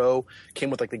micro. Came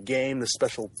with like the game, the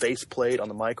special faceplate on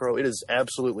the micro. It is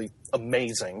absolutely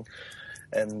amazing.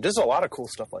 And there's a lot of cool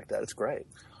stuff like that. It's great.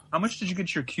 How much did you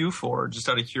get your Q for, just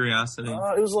out of curiosity?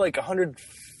 It was like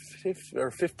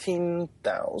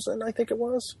 15,000, I think it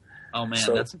was. Oh man,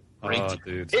 that's great. Oh,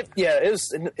 dude. It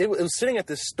was sitting at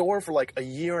this store for like a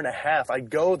year and a half. I'd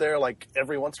go there like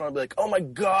every once in a while and be like, oh my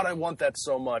God, I want that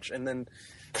so much. And then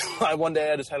one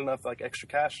day I just had enough like extra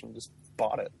cash and just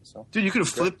bought it. So, dude, you could have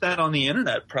flipped that on the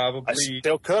internet probably. I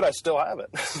still could. I still have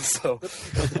it. So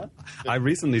I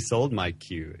recently sold my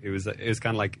Q. It was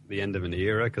kind of like the end of an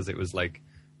era because it was like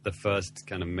the first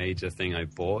kind of major thing I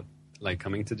bought like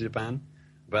coming to Japan.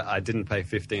 But I didn't pay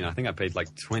 15. I think I paid like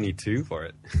 22 for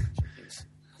it.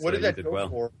 What did that go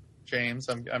for, James?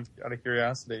 I'm out of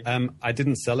curiosity. I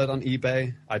didn't sell it on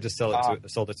eBay. I just sold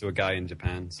it to a guy in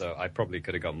Japan. So I probably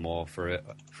could have got more for it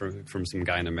from some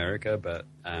guy in America. But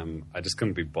I just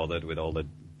couldn't be bothered with all the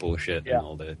bullshit and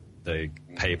all the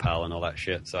PayPal and all that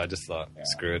shit. So I just thought,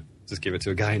 screw it, just give it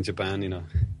to a guy in Japan.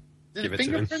 Did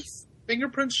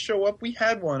fingerprints show up? We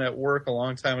had one at work a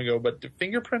long time ago, but did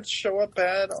fingerprints show up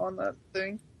bad on that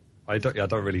thing? I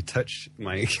don't really touch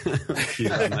my Q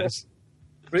that much.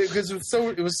 Because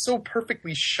it was so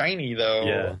perfectly shiny, though.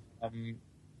 Yeah.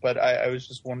 But I was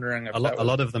just wondering if a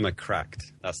lot of them are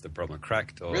cracked. That's the problem.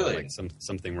 Cracked or really? Like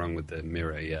something wrong with the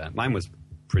mirror. Yeah, mine was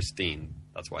pristine.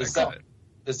 That's why I got it.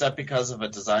 Is that because of a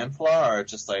design flaw or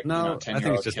just like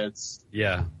 10-year-old kids?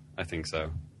 Yeah, I think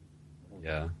so.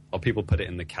 Yeah. Or people put it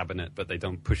in the cabinet, but they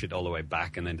don't push it all the way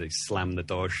back, and then they slam the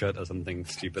door shut or something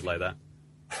stupid like that.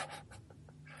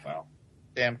 Wow.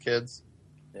 Damn kids.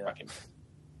 Yeah.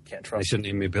 Can't trust. They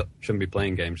shouldn't be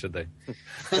playing games, should they?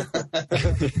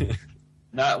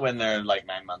 Not when they're like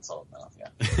 9 months old. No. Yeah.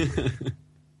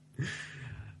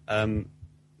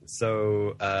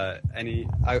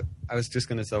 I was just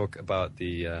going to talk about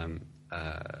the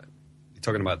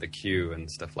talking about the Q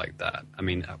and stuff like that. I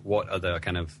mean, what other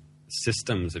kind of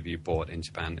systems have you bought in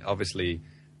Japan? Obviously,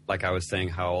 like I was saying,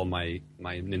 how all my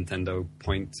Nintendo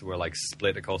points were like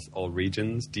split across all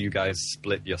regions. Do you guys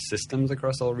split your systems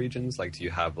across all regions? Like, do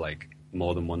you have like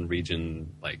more than one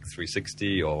region, like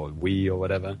 360 or Wii or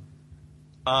whatever?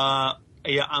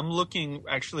 Yeah, I'm looking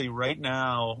actually right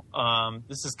now.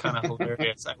 This is kind of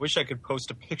hilarious. I wish I could post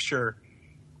a picture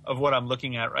of what I'm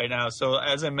looking at right now. So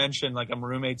as I mentioned, like I'm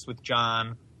roommates with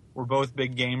John. We're both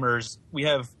big gamers. We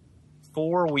have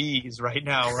 4 Wiis right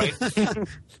now, right?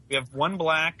 We have 1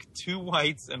 black, 2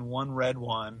 whites, and 1 red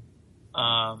one.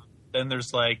 Then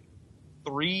there's like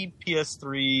 3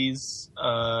 PS3s,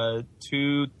 3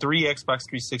 Xbox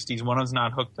 360s. One of them's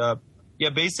not hooked up.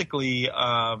 Yeah, basically,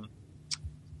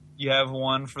 you have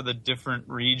one for the different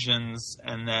regions,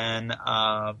 and then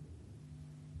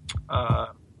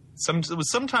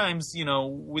sometimes,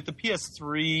 with the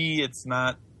PS3, it's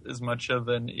not as much of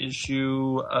an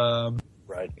issue.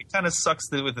 Right. It kind of sucks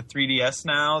that with the 3DS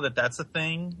now that's a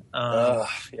thing. Yeah,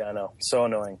 I know. So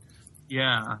annoying.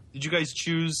 Yeah. Did you guys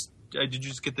choose did you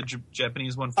just get the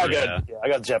Japanese one first? I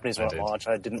got the Japanese one at launch.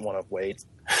 I didn't want to wait.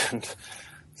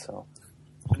 So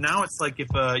now it's like if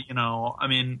a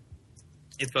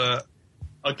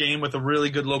game with a really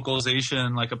good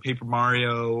localization, like a Paper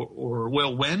Mario, or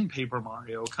when Paper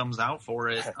Mario comes out for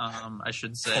it, I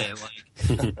should say,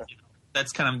 like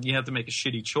that's kind of, you have to make a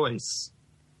shitty choice,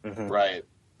 right?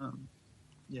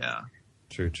 Yeah.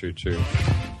 True.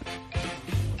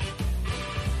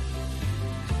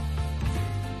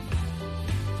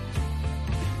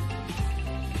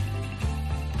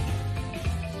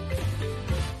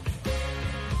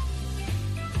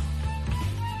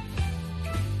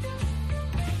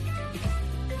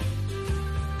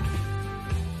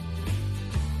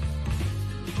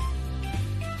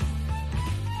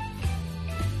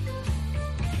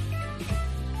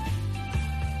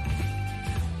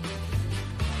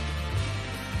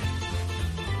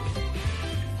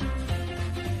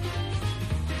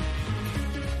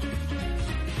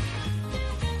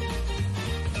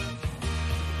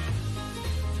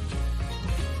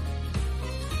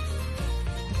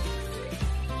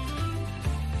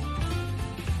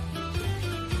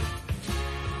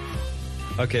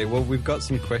 Okay, well, we've got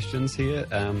some questions here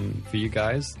for you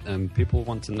guys. People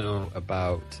want to know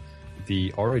about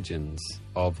the origins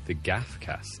of the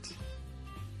Gaffcast.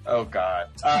 Oh, God.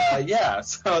 Yeah,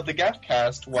 so the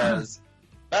Gaffcast was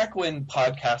back when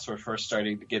podcasts were first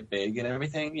starting to get big and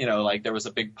everything. You know, like there was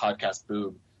a big podcast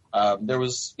boom. There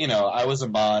was, I was a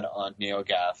mod on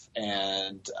NeoGAF,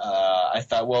 and I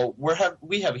thought, well,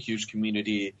 we have a huge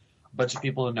community, a bunch of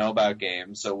people who know about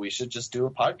games, so we should just do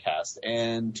a podcast.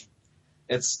 And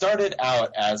it started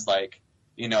out as like,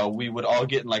 we would all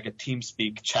get in like a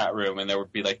TeamSpeak chat room, and there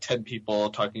would be like 10 people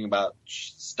talking about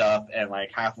stuff, and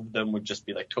like half of them would just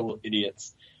be like total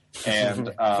idiots.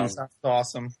 And sounds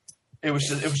awesome. It was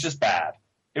just bad.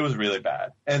 It was really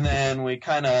bad. And then we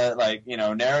kind of like,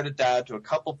 narrowed it down to a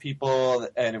couple people,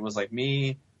 and it was like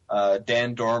me,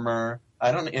 Dan Dormer.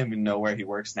 I don't even know where he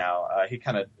works now. He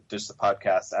kind of dished the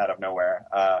podcast out of nowhere.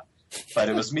 But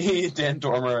it was me, Dan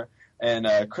Dormer, and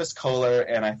Chris Kohler,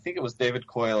 and I think it was David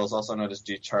Coyles, also known as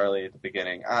G. Charlie at the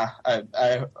beginning.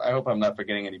 I hope I'm not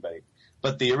forgetting anybody.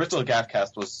 But the original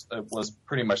Gaffcast was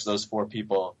pretty much those four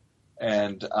people,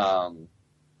 and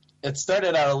it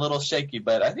started out a little shaky,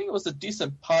 but I think it was a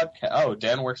decent podcast. Oh,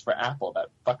 Dan works for Apple, that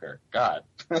fucker. God.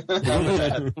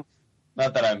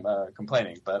 Not that I'm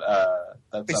complaining, but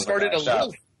that they started a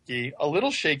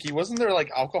little shaky. Wasn't there like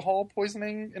alcohol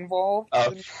poisoning involved?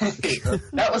 Oh,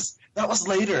 that was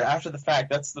later, after the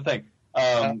fact. That's the thing.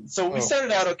 So we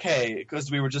started out okay because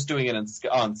we were just doing it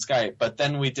on Skype, but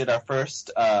then we did our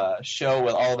first show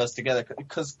with all of us together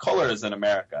because Kohler is in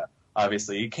America.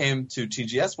 Obviously, he came to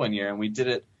TGS one year, and we did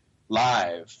it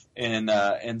live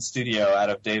in studio out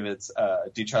of David's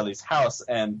D. Charlie's house,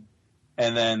 and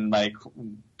then like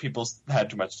people had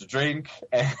too much to drink,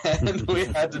 and we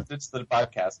had to ditch the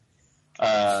podcast,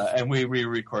 and we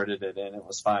re-recorded it, and it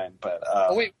was fine. But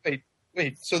wait,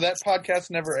 so that podcast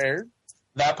never aired?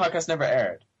 That podcast never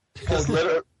aired because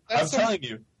literally, I'm telling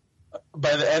you,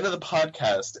 by the end of the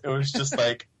podcast, it was just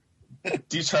like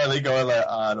D. Charlie going like,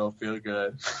 I don't feel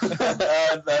good.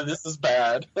 This is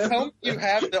bad. You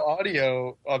have the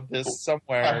audio of this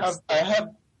somewhere. I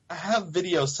have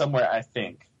video somewhere, I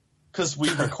think, because we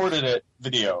recorded it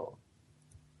video.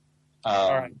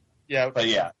 All right. Yeah. But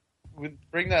yeah. We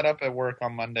bring that up at work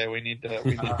on Monday. We need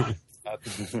to.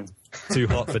 Too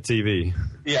hot for TV.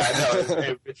 Yeah,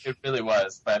 no, it really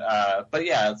was. But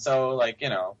yeah, so like,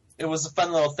 it was a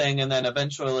fun little thing, and then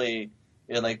eventually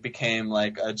it like became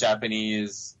like a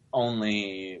Japanese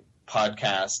only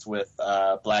podcast with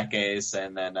Black Ace,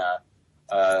 and then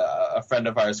a friend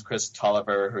of ours, Chris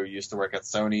Tolliver, who used to work at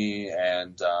Sony,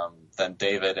 and then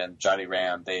David and Johnny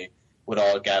Ram, they would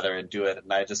all gather and do it,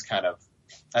 and I just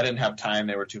I didn't have time.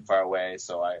 They were too far away,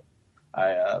 so I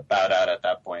bowed out at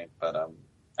that point. But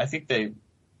I think they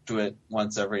do it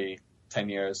once every 10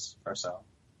 years or so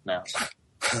now.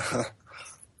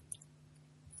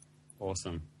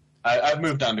 Awesome. I've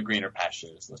moved on to greener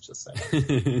pastures, let's just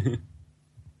say.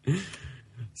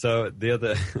 So the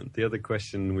other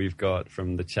question we've got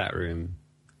from the chat room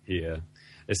here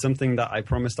is something that I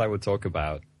promised I would talk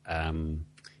about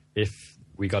if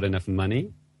we got enough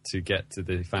money to get to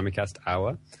the Famicast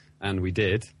hour, and we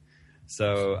did.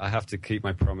 So I have to keep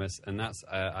my promise, and that's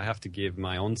I have to give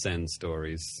my onsen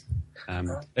stories.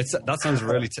 That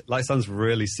sounds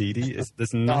really seedy.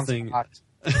 There's nothing.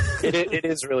 It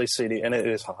is really seedy, and it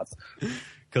is hot.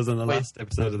 Because on the last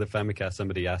episode of the Famicast,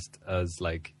 somebody asked us,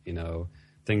 like,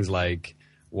 things like,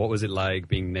 what was it like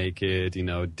being naked? You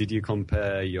know, did you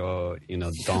compare your, you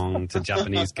know, dong to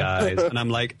Japanese guys? And I'm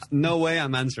like, no way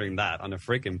I'm answering that on a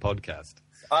freaking podcast.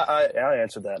 I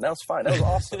answered that. That was fine. That was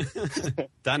awesome.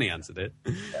 Danny answered it.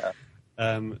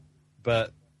 Yeah.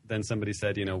 But then somebody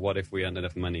said, you know, what if we earned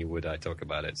enough money? Would I talk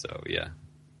about it? So, yeah,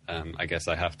 I guess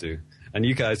I have to. And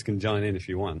you guys can join in if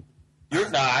you want. You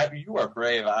are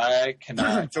brave. I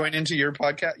cannot join into your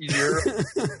podcast.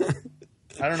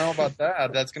 I don't know about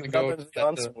that. That's going to go with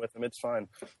him. It's fine.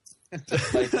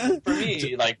 Like, for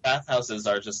me, like, bathhouses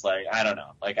are just like, I don't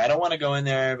know. Like, I don't want to go in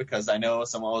there because I know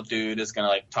some old dude is going to,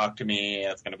 like, talk to me.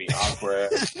 And it's going to be awkward.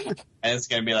 And it's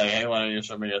going to be like, hey, why don't you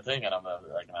show me your thing? And I'm going to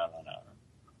be like, no.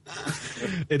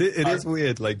 It is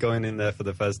weird, like, going in there for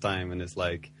the first time and it's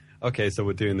like, okay, so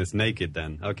we're doing this naked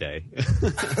then. Okay.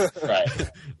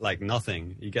 Right. Like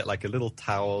nothing. You get, like, a little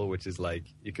towel, which is, like,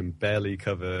 you can barely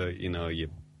cover, you know, your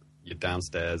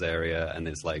downstairs area, and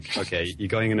it's like, okay, you're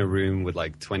going in a room with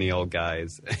like 20 old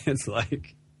guys. It's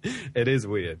like, it is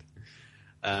weird.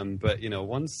 But you know,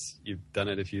 once you've done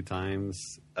it a few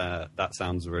times, that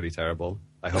sounds really terrible.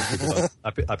 I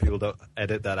hope people don't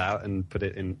edit that out and put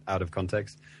it in out of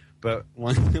context. But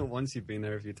once you've been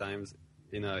there a few times,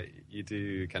 you know, you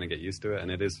do kind of get used to it,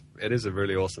 and it is a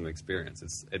really awesome experience.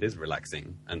 It is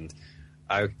relaxing, and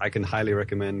I can highly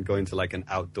recommend going to like an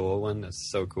outdoor one. It's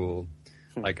so cool.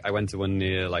 Like, I went to one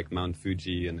near, like, Mount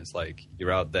Fuji, and it's like,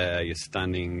 you're out there, you're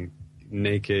standing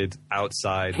naked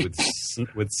outside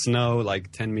with snow,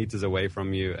 like, 10 meters away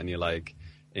from you, and you're, like,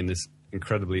 in this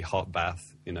incredibly hot bath.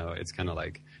 You know, it's kind of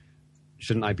like,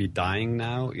 shouldn't I be dying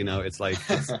now? You know, it's like,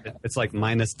 it's like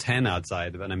minus 10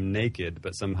 outside, and I'm naked,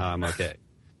 but somehow I'm okay.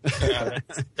 Yeah,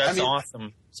 that's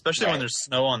awesome. Especially when there's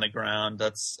snow on the ground.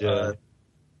 That's, the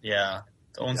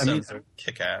onsens are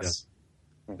kick-ass. Yeah.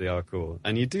 They are cool,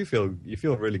 and you feel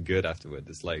really good afterward.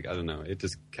 It's like, I don't know, it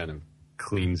just kind of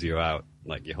cleans you out,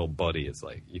 like your whole body. It's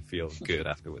like you feel good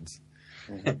afterwards.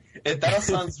 That all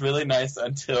sounds really nice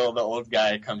until the old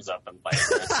guy comes up and like,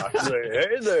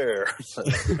 hey there,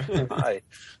 hi,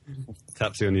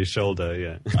 taps you on your shoulder.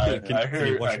 Yeah,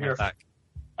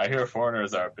 I hear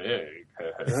foreigners are big.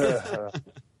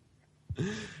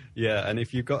 Yeah, and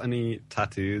if you've got any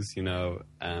tattoos, you know.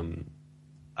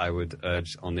 I would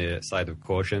urge on the side of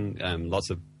caution.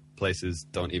 Lots of places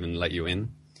don't even let you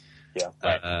in. Yeah.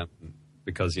 Right.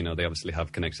 Because, you know, they obviously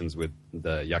have connections with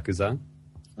the Yakuza,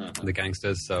 the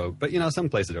gangsters. So, but, you know, some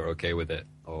places are okay with it.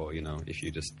 Or, you know, if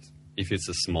it's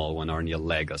a small one or on your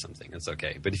leg or something, it's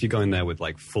okay. But if you go in there with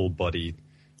like full body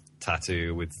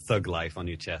tattoo with Thug Life on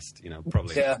your chest, you know,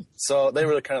 probably. Yeah. So they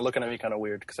were kind of looking at me kind of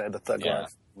weird because I had the Thug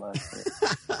Life.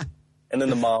 And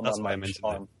then the mom on my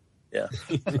arm. Yeah.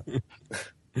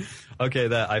 Okay,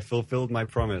 there. I fulfilled my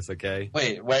promise, okay?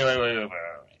 Wait.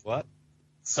 What?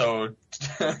 So,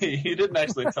 you didn't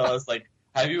actually tell us, like,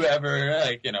 have you ever,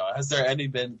 like, you know, has there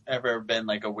ever been,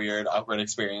 like, a weird, awkward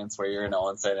experience where you're in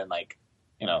onsen and, like,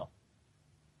 you know,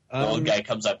 the old guy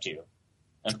comes up to you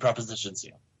and propositions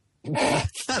you? I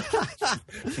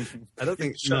don't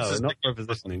think, no, not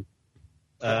propositioning.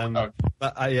 But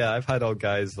I've had old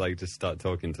guys like just start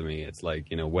talking to me. It's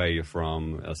like, you know, where you're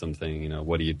from or something, you know,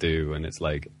 what do you do? And it's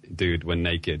like, dude, we're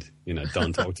naked, you know,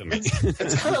 don't talk to me.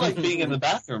 It's kind of like being in the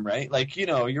bathroom, right? Like, you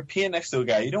know, you're peeing next to a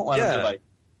guy. You don't want him to like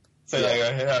say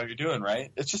like, hey, how you doing,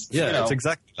 right? It's just, you know, it's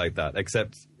exactly like that,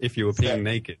 except if you were peeing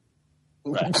naked.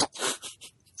 Right.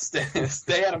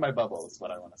 Stay out of my bubble is what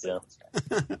I want to say.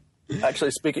 Yeah.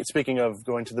 Actually, speaking of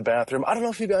going to the bathroom, I don't know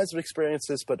if you guys have experienced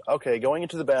this, but okay, going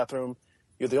into the bathroom,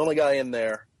 you're the only guy in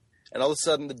there, and all of a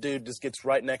sudden the dude just gets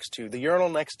right next to you, the urinal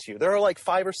next to you. There are like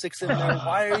 5 or 6 in there.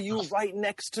 Why are you right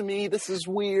next to me? This is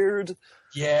weird.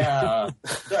 Yeah.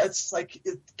 It's like,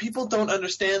 people don't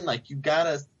understand, like, you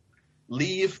gotta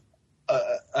leave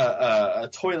a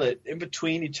toilet in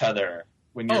between each other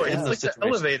when you're in the situation. The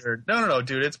elevator. No,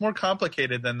 dude. It's more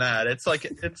complicated than that. It's like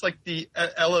the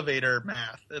elevator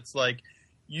math. It's like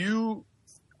you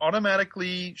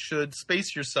automatically should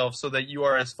space yourself so that you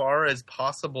are as far as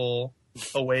possible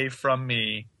away from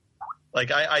me.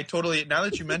 Like I totally, now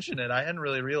that you mention it, I hadn't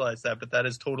really realized that, but that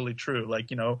is totally true.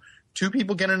 Like, you know, 2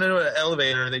 people get into an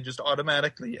elevator, they just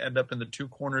automatically end up in the 2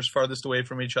 corners farthest away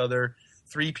from each other.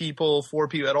 3 people, 4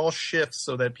 people, it all shifts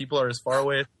so that people are as far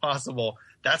away as possible.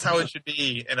 That's how it should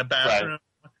be in a bathroom.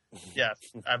 Right. Yes,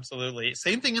 absolutely.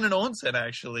 Same thing in an onsen,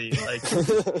 actually. Like,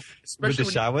 with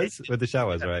the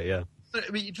showers, right? Yeah. I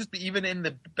mean, just even in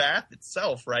the bath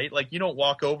itself, right? Like, you don't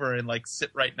walk over and like sit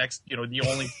right next, you know, the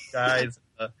only guys.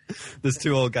 There's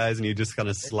 2 old guys, and you just kind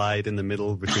of slide in the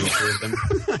middle between the 2 of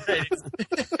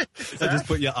them. So just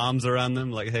put your arms around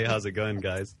them, like, "Hey, how's it going,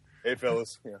 guys?" Hey,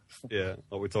 fellas. Yeah. Yeah,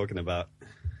 what we're talking about.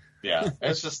 Yeah,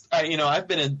 it's just I've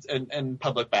been in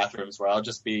public bathrooms where I'll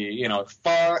just be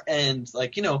far end,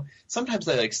 like sometimes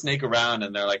they like snake around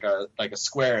and they're like a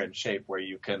square in shape where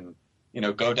you can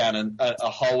go down a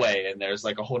hallway and there's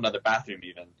like a whole nother bathroom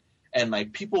even, and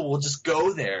like people will just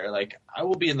go there. Like I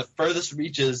will be in the furthest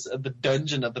reaches of the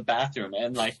dungeon of the bathroom,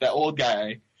 and like that old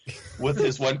guy with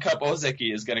his 1 cup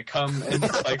ozeki is gonna come and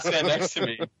like stand next to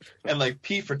me and like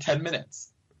pee for 10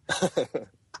 minutes.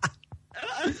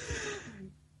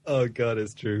 Oh God,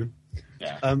 it's true.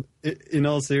 Yeah. In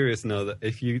all seriousness, no. That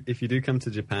if you do come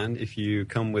to Japan, if you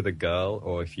come with a girl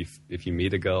or if you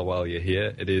meet a girl while you're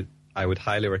here, I would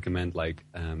highly recommend like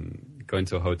going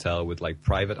to a hotel with like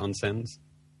private onsens.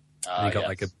 You got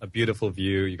like a beautiful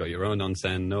view. You got your own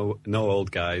onsen. No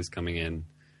old guys coming in.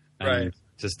 And right.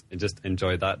 Just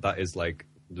enjoy that. That is like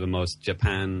the most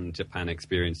Japan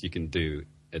experience you can do.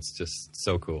 It's just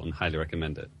so cool and highly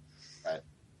recommend it. Right.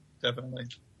 Definitely.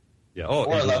 Yeah,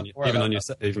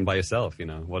 even by yourself,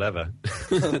 whatever.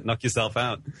 Knock yourself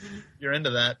out. You're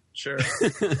into that, sure.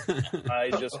 I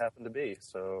just happen to be,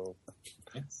 so.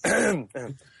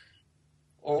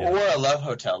 Or a love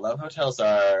hotel. Love hotels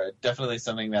are definitely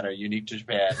something that are unique to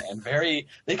Japan and they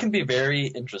can be very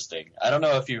interesting. I don't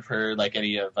know if you've heard like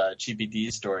any of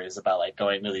GBD stories about like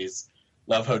going to these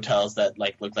love hotels that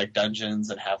like look like dungeons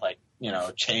and have like,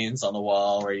 chains on the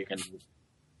wall where you can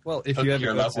if you ever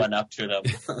your loved one up to them.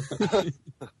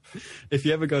 If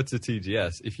you ever go to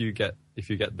TGS, if they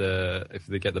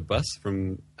get the bus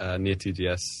from near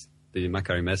TGS, the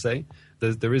Makari Messe,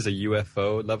 there is a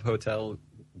UFO love hotel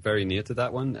very near to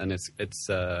that one, and it's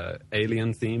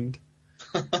alien themed.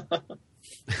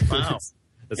 Wow.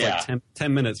 It's like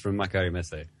 10 minutes from Makari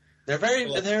Messe. They're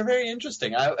very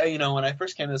interesting. I when I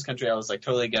first came to this country, I was like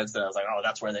totally against it. I was like, oh,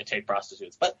 that's where they take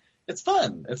prostitutes, but it's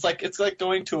fun. It's like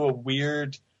going to a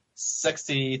weird,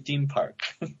 sexy theme park.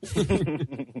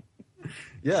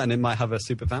 Yeah, and it might have a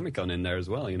Super Famicom in there as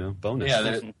well. Bonus.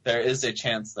 Yeah, there is a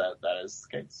chance that is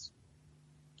the case.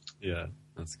 Yeah,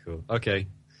 that's cool. Okay,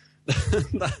 I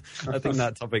think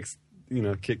that topic's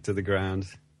kicked to the ground.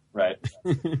 Right.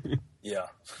 Yeah.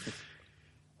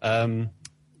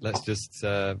 Let's just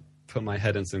put my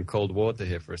head in some cold water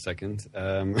here for a second.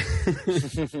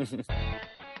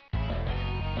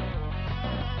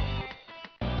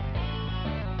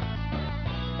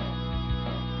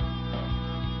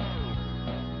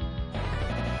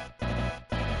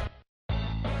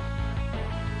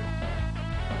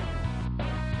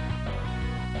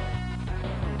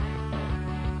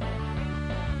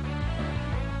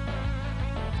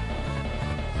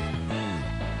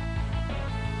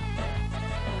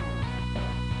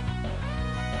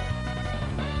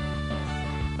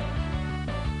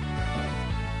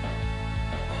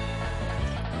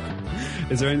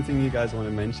 Is there anything you guys want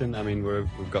to mention? I mean,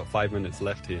 we've got 5 minutes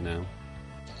left here now.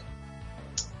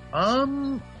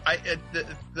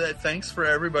 Thanks for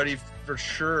everybody for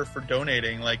sure for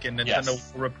donating, like in Nintendo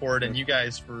Report, and you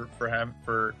guys for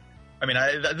I mean,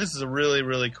 this is a really,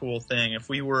 really cool thing. If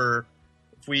we were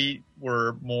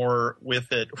more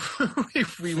with it, we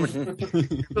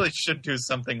really should do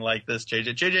something like this.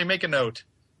 JJ, make a note.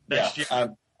 Next year,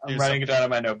 I'm writing it down on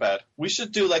my notepad. We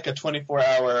should do like a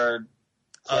 24-hour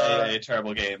play a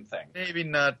terrible game thing. Maybe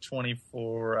not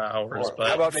 24 hours, but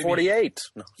how about 48?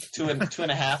 Two and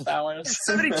a half hours.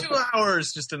 72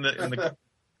 hours, just in the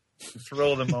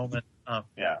thrill of the moment.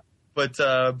 Yeah. But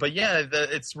yeah,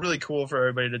 it's really cool for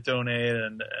everybody to donate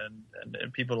and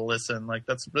people to listen. Like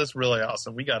that's really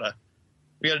awesome. We gotta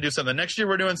do something. Next year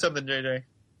we're doing something, JJ.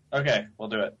 Okay, we'll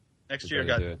do it. Next year,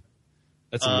 do it.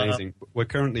 That's amazing. We're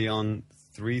currently on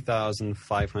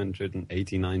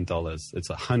 $3,589. It's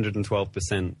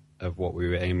 112% of what we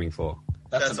were aiming for.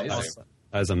 That's amazing. Awesome.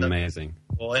 That's amazing.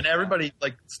 Well, and everybody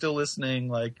like still listening,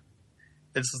 like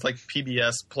this is like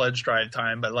PBS pledge drive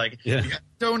time, but like you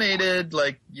donated,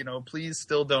 like please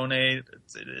still donate.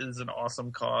 It is an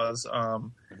awesome cause. I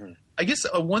guess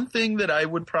one thing that I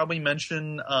would probably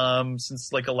mention,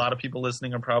 since like a lot of people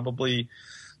listening are probably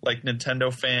like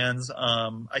Nintendo fans.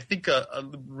 I think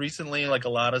recently, like a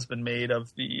lot has been made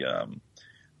of the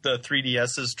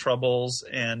 3DS's troubles,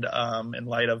 and in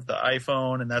light of the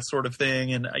iPhone and that sort of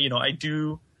thing. And I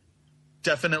do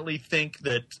definitely think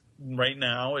that right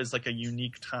now is like a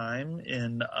unique time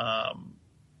in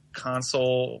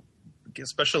console,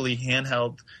 especially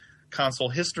handheld console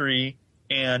history.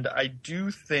 And I do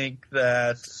think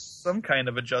that some kind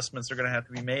of adjustments are going to have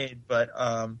to be made, but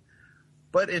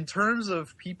in terms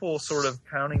of people sort of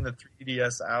counting the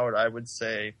 3DS out, I would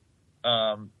say,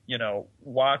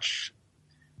 watch.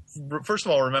 First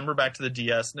of all, remember back to the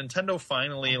DS. Nintendo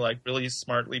finally, like, really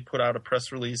smartly put out a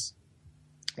press release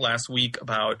last week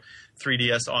about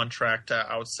 3DS on track to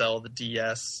outsell the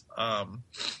DS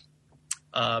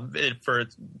for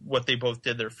what they both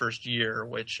did their first year,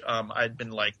 which I'd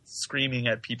been like screaming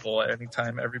at people at any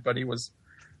time everybody was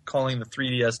calling the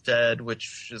 3DS dead,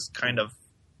 which is kind of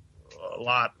a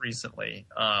lot recently.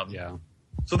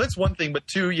 So that's one thing, but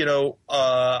two,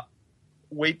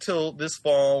 wait till this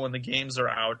fall when the games are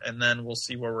out, and then we'll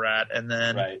see where we're at. And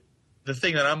then the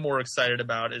thing that I'm more excited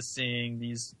about is seeing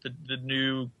the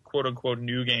new quote unquote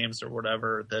new games or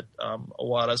whatever that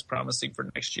Iwata's promising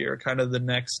for next year, kind of the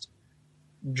next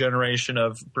generation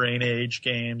of Brain Age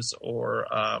games or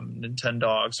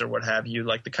Nintendogs or what have you,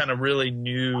 like the kind of really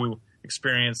new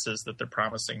experiences that they're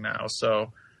promising now.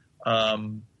 So that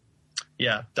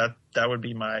would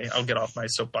be I'll get off my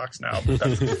soapbox now, but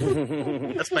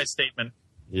that's my statement.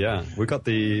 Yeah, we got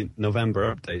the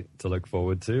November update to look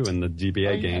forward to, and the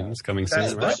GBA games coming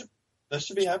soon, right? That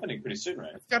should be happening pretty soon,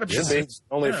 right? It's got to be.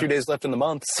 Only a few days left in the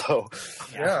month, so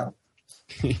yeah.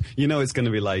 It's going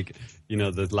to be like,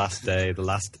 the last day, the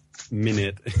last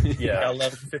minute.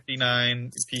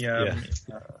 11:59 p.m.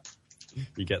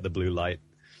 You get the blue light.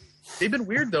 They've been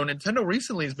weird though. Nintendo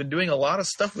recently has been doing a lot of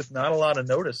stuff with not a lot of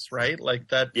notice, right? Like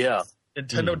that. Yeah.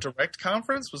 Nintendo Direct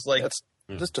conference was like. That's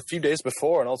just a few days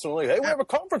before, and also like, hey, we have a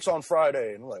conference on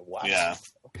Friday, and we're like, wow,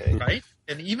 okay, right?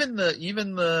 And even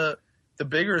the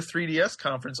bigger 3DS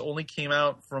conference only came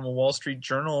out from a Wall Street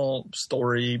Journal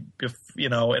story, and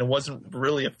it wasn't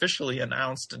really officially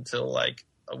announced until like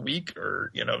a week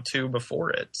or two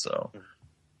before it. So,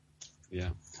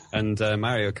 yeah, and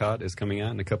Mario Kart is coming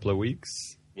out in a couple of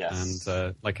weeks. Yes,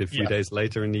 and like a few days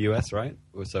later in the US, right?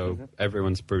 So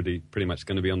everyone's pretty much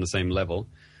going to be on the same level.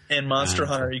 And Monster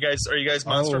Hunter. Are you guys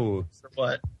Monster Hunters or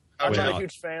what? I'm not a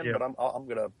huge fan, but I'm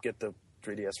gonna get the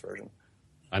 3DS version.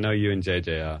 I know you and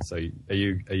JJ are. So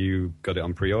are you got it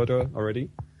on pre-order already?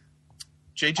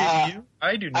 JJ, do you?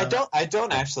 I do not. I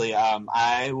don't actually.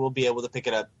 I will be able to pick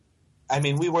it up. I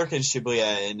mean, we work in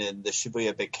Shibuya, and the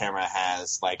Shibuya Big Camera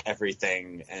has like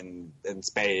everything in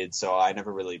spades, so I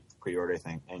never really pre-order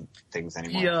things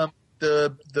anymore.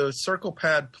 The Circle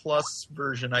Pad Plus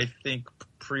version, I think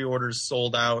pre-orders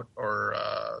sold out or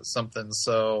something.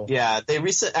 So yeah,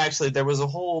 actually there was a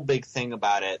whole big thing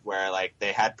about it where like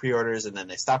they had pre-orders and then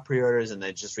they stopped pre-orders and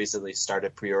they just recently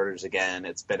started pre-orders again.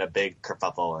 It's been a big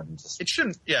kerfuffle and just it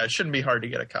shouldn't be hard to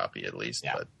get a copy at least.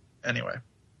 Yeah. But anyway,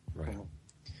 right.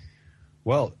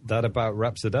 Well, that about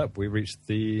wraps it up. We reached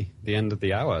the end of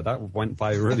the hour. That went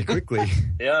by really quickly.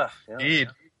 Yeah. Indeed.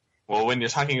 Well, when you're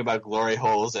talking about glory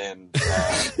holes and did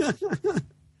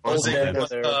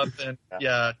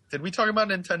we talk about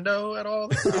Nintendo at all?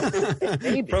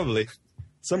 Maybe. Probably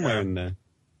somewhere in there.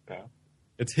 Yeah.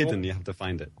 It's hidden. You have to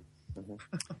find it.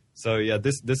 So yeah,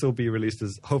 this will be released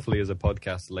hopefully as a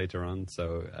podcast later on.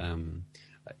 So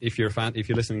if you're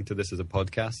listening to this as a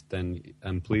podcast, then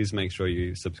please make sure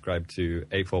you subscribe to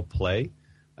A4 Play.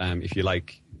 If you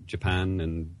like Japan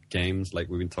and games like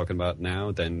we've been talking about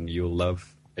now, then you'll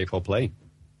love A4 Play.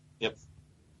 Yep.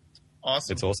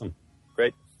 Awesome. It's awesome.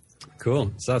 Great.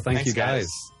 Cool. So thanks you guys.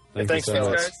 Thanks you so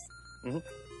much. guys. Mm-hmm.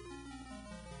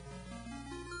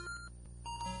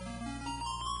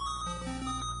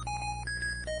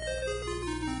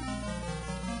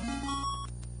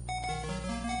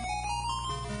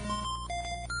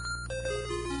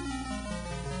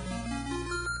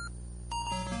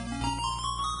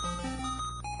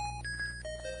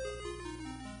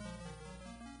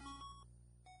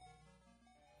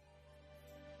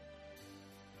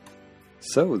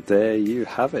 So there you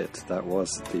have it. That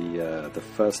was the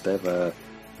first ever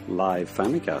live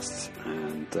Famicast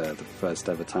and the first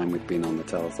ever time we'd been on the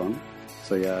Telethon.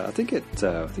 So yeah, I think it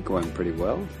went pretty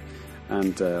well.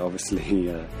 And obviously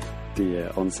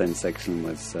the onsen section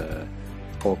was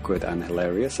awkward and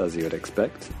hilarious, as you would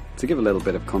expect. To give a little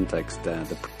bit of context,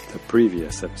 the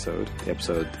previous episode, the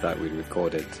episode that we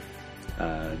recorded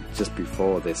just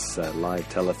before this live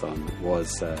telethon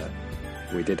was.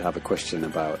 We did have a question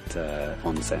about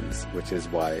onsens, which is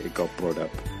why it got brought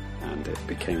up and it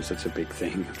became such a big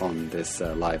thing on this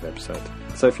live episode.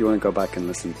 So if you want to go back and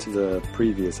listen to the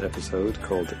previous episode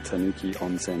called Tanuki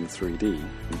Onsen 3D,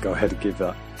 go ahead and give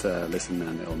that a listen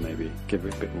and it'll maybe give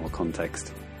it a bit more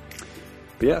context.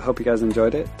 But yeah, hope you guys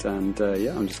enjoyed it, and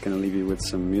I'm just going to leave you with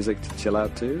some music to chill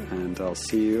out to, and I'll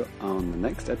see you on the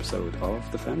next episode of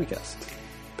the Famicast.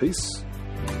 Peace!